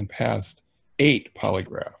taken and passed 8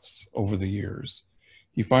 polygraphs over the years.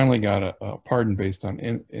 He finally got a pardon based on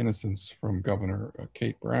innocence from Governor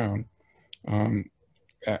Kate Brown. And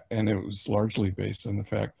it was largely based on the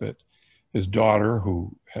fact that his daughter,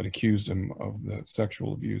 who had accused him of the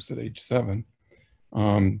sexual abuse at age 7,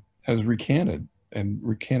 has recanted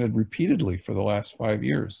repeatedly for the last 5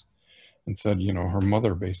 years, and said, her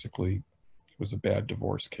mother basically was a bad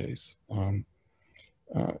divorce case.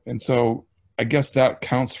 And so I guess that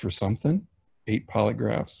counts for something, 8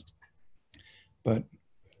 polygraphs. But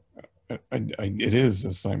it is,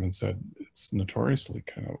 as Simon said, it's notoriously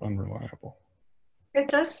kind of unreliable. It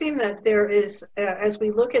does seem that there is, as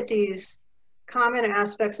we look at these common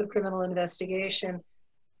aspects of criminal investigation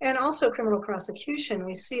and also criminal prosecution,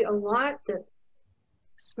 we see a lot that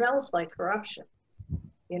smells like corruption,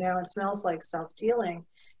 you know, it smells like self-dealing.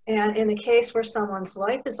 And in the case where someone's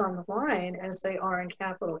life is on the line, as they are in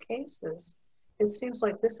capital cases, it seems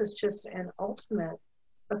like this is just an ultimate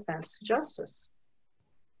offense to justice.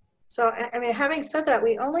 So, I mean, having said that,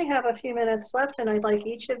 we only have a few minutes left, and I'd like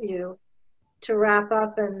each of you to wrap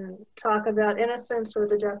up and talk about innocence or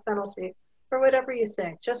the death penalty, or whatever you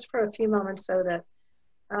think, just for a few moments so that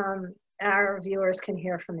our viewers can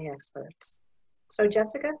hear from the experts. So,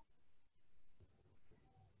 Jessica?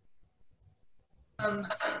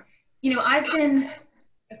 You know, I've been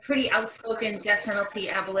a pretty outspoken death penalty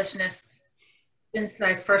abolitionist since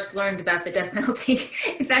I first learned about the death penalty.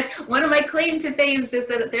 In fact, one of my claim to fame is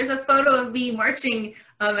that there's a photo of me marching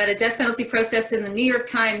at a death penalty protest in the New York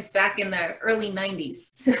Times back in the early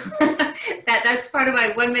 90s. So that's part of my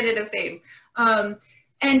 1 minute of fame.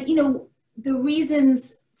 And, you know, the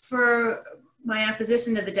reasons for my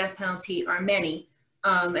opposition to the death penalty are many.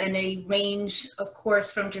 And they range, of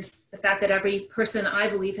course, from just the fact that every person I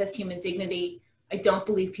believe has human dignity. I don't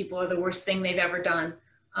believe people are the worst thing they've ever done.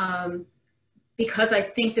 Because I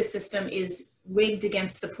think the system is rigged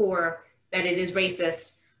against the poor, that it is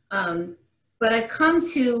racist. But I've come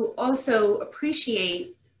to also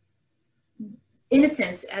appreciate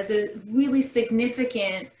innocence as a really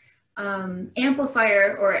significant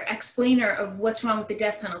amplifier or explainer of what's wrong with the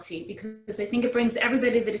death penalty, because I think it brings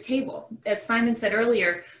everybody to the table. As Simon said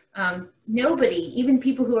earlier, nobody, even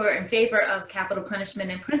people who are in favor of capital punishment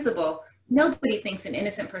in principle, nobody thinks an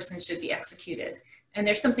innocent person should be executed. And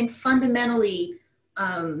there's something fundamentally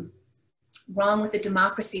wrong with the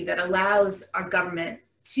democracy that allows our government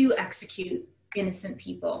to execute innocent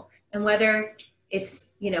people. And whether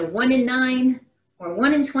it's, you know, 1 in 9 or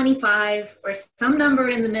 1 in 25 or some number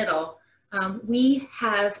in the middle, we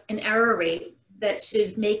have an error rate that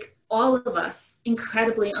should make all of us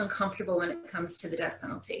incredibly uncomfortable when it comes to the death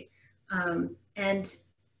penalty. And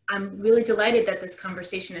I'm really delighted that this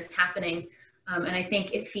conversation is happening. And I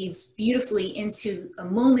think it feeds beautifully into a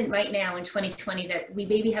moment right now in 2020 that we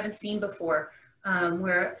maybe haven't seen before,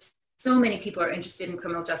 where so many people are interested in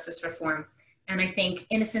criminal justice reform. And I think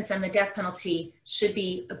innocence and the death penalty should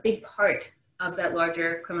be a big part of that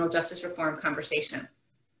larger criminal justice reform conversation.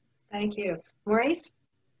 Thank you. Maurice?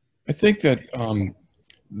 I think that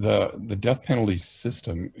the death penalty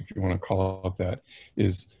system, if you want to call it that,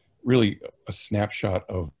 is really a snapshot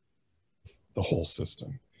of the whole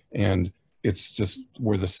system. And it's just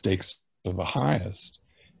where the stakes are the highest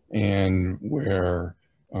and where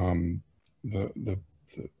the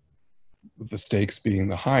stakes being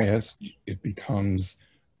the highest, it becomes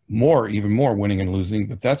even more winning and losing.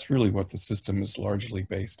 But that's really what the system is largely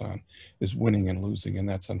based on, is winning and losing. And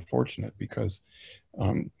that's unfortunate because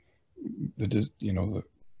let's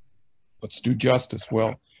do justice.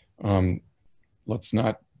 Well, let's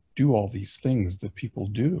not do all these things that people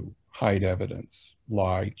do, hide evidence,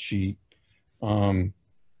 lie, cheat,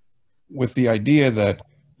 with the idea that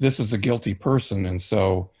this is a guilty person, and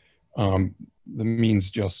so the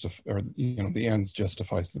means the ends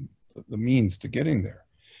justifies the means to getting there.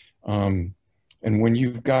 And when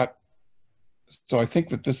you've got, so I think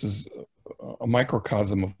that this is a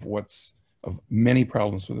microcosm of many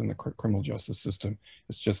problems within the criminal justice system.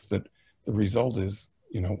 It's just that the result is,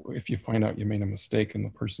 you know, if you find out you made a mistake and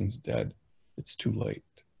the person's dead, it's too late.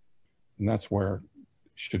 And that's where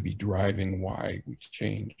should be driving why we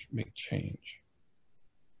make change.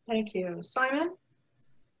 Thank you. Simon?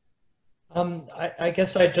 I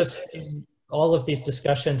guess in all of these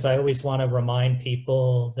discussions, I always want to remind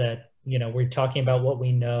people that, you know, we're talking about what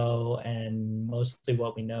we know, and mostly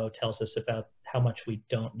what we know tells us about how much we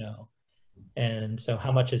don't know. And so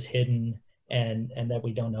how much is hidden and that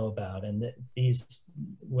we don't know about. And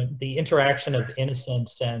when the interaction of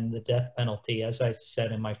innocence and the death penalty, as I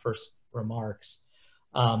said in my first remarks,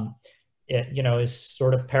 is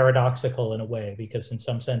sort of paradoxical in a way, because in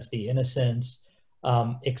some sense the innocence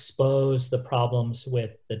expose the problems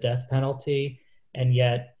with the death penalty, and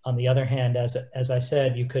yet on the other hand, as I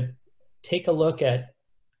said, you could take a look at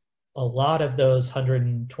a lot of those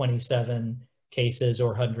 127 cases or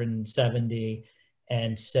 170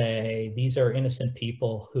 and say these are innocent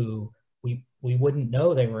people who we wouldn't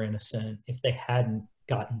know they were innocent if they hadn't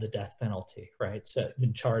gotten the death penalty, right? So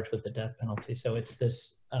been charged with the death penalty. So it's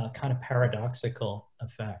this kind of paradoxical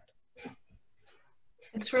effect.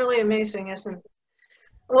 It's really amazing, isn't it?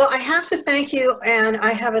 Well, I have to thank you, and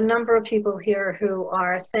I have a number of people here who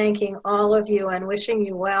are thanking all of you and wishing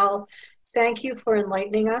you well. Thank you for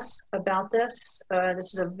enlightening us about this.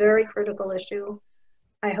 This is a very critical issue.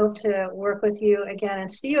 I hope to work with you again and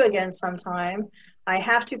see you again sometime. I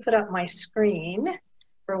have to put up my screen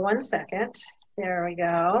for 1 second. There we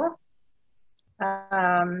go.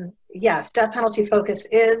 Yes, Death Penalty Focus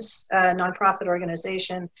is a nonprofit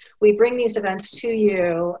organization. We bring these events to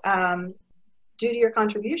you due to your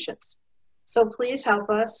contributions. So please help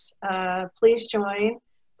us, please join,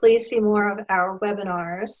 please see more of our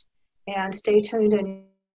webinars, and stay tuned, and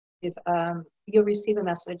you'll receive a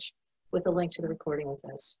message with a link to the recording of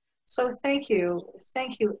this. So thank you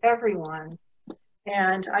everyone,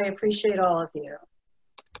 and I appreciate all of you.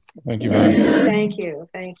 Thank you very much. Thank you,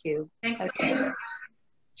 thank you. Thanks. Okay.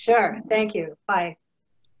 Sure, thank you, bye.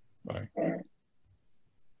 Bye.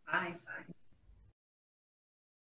 Bye.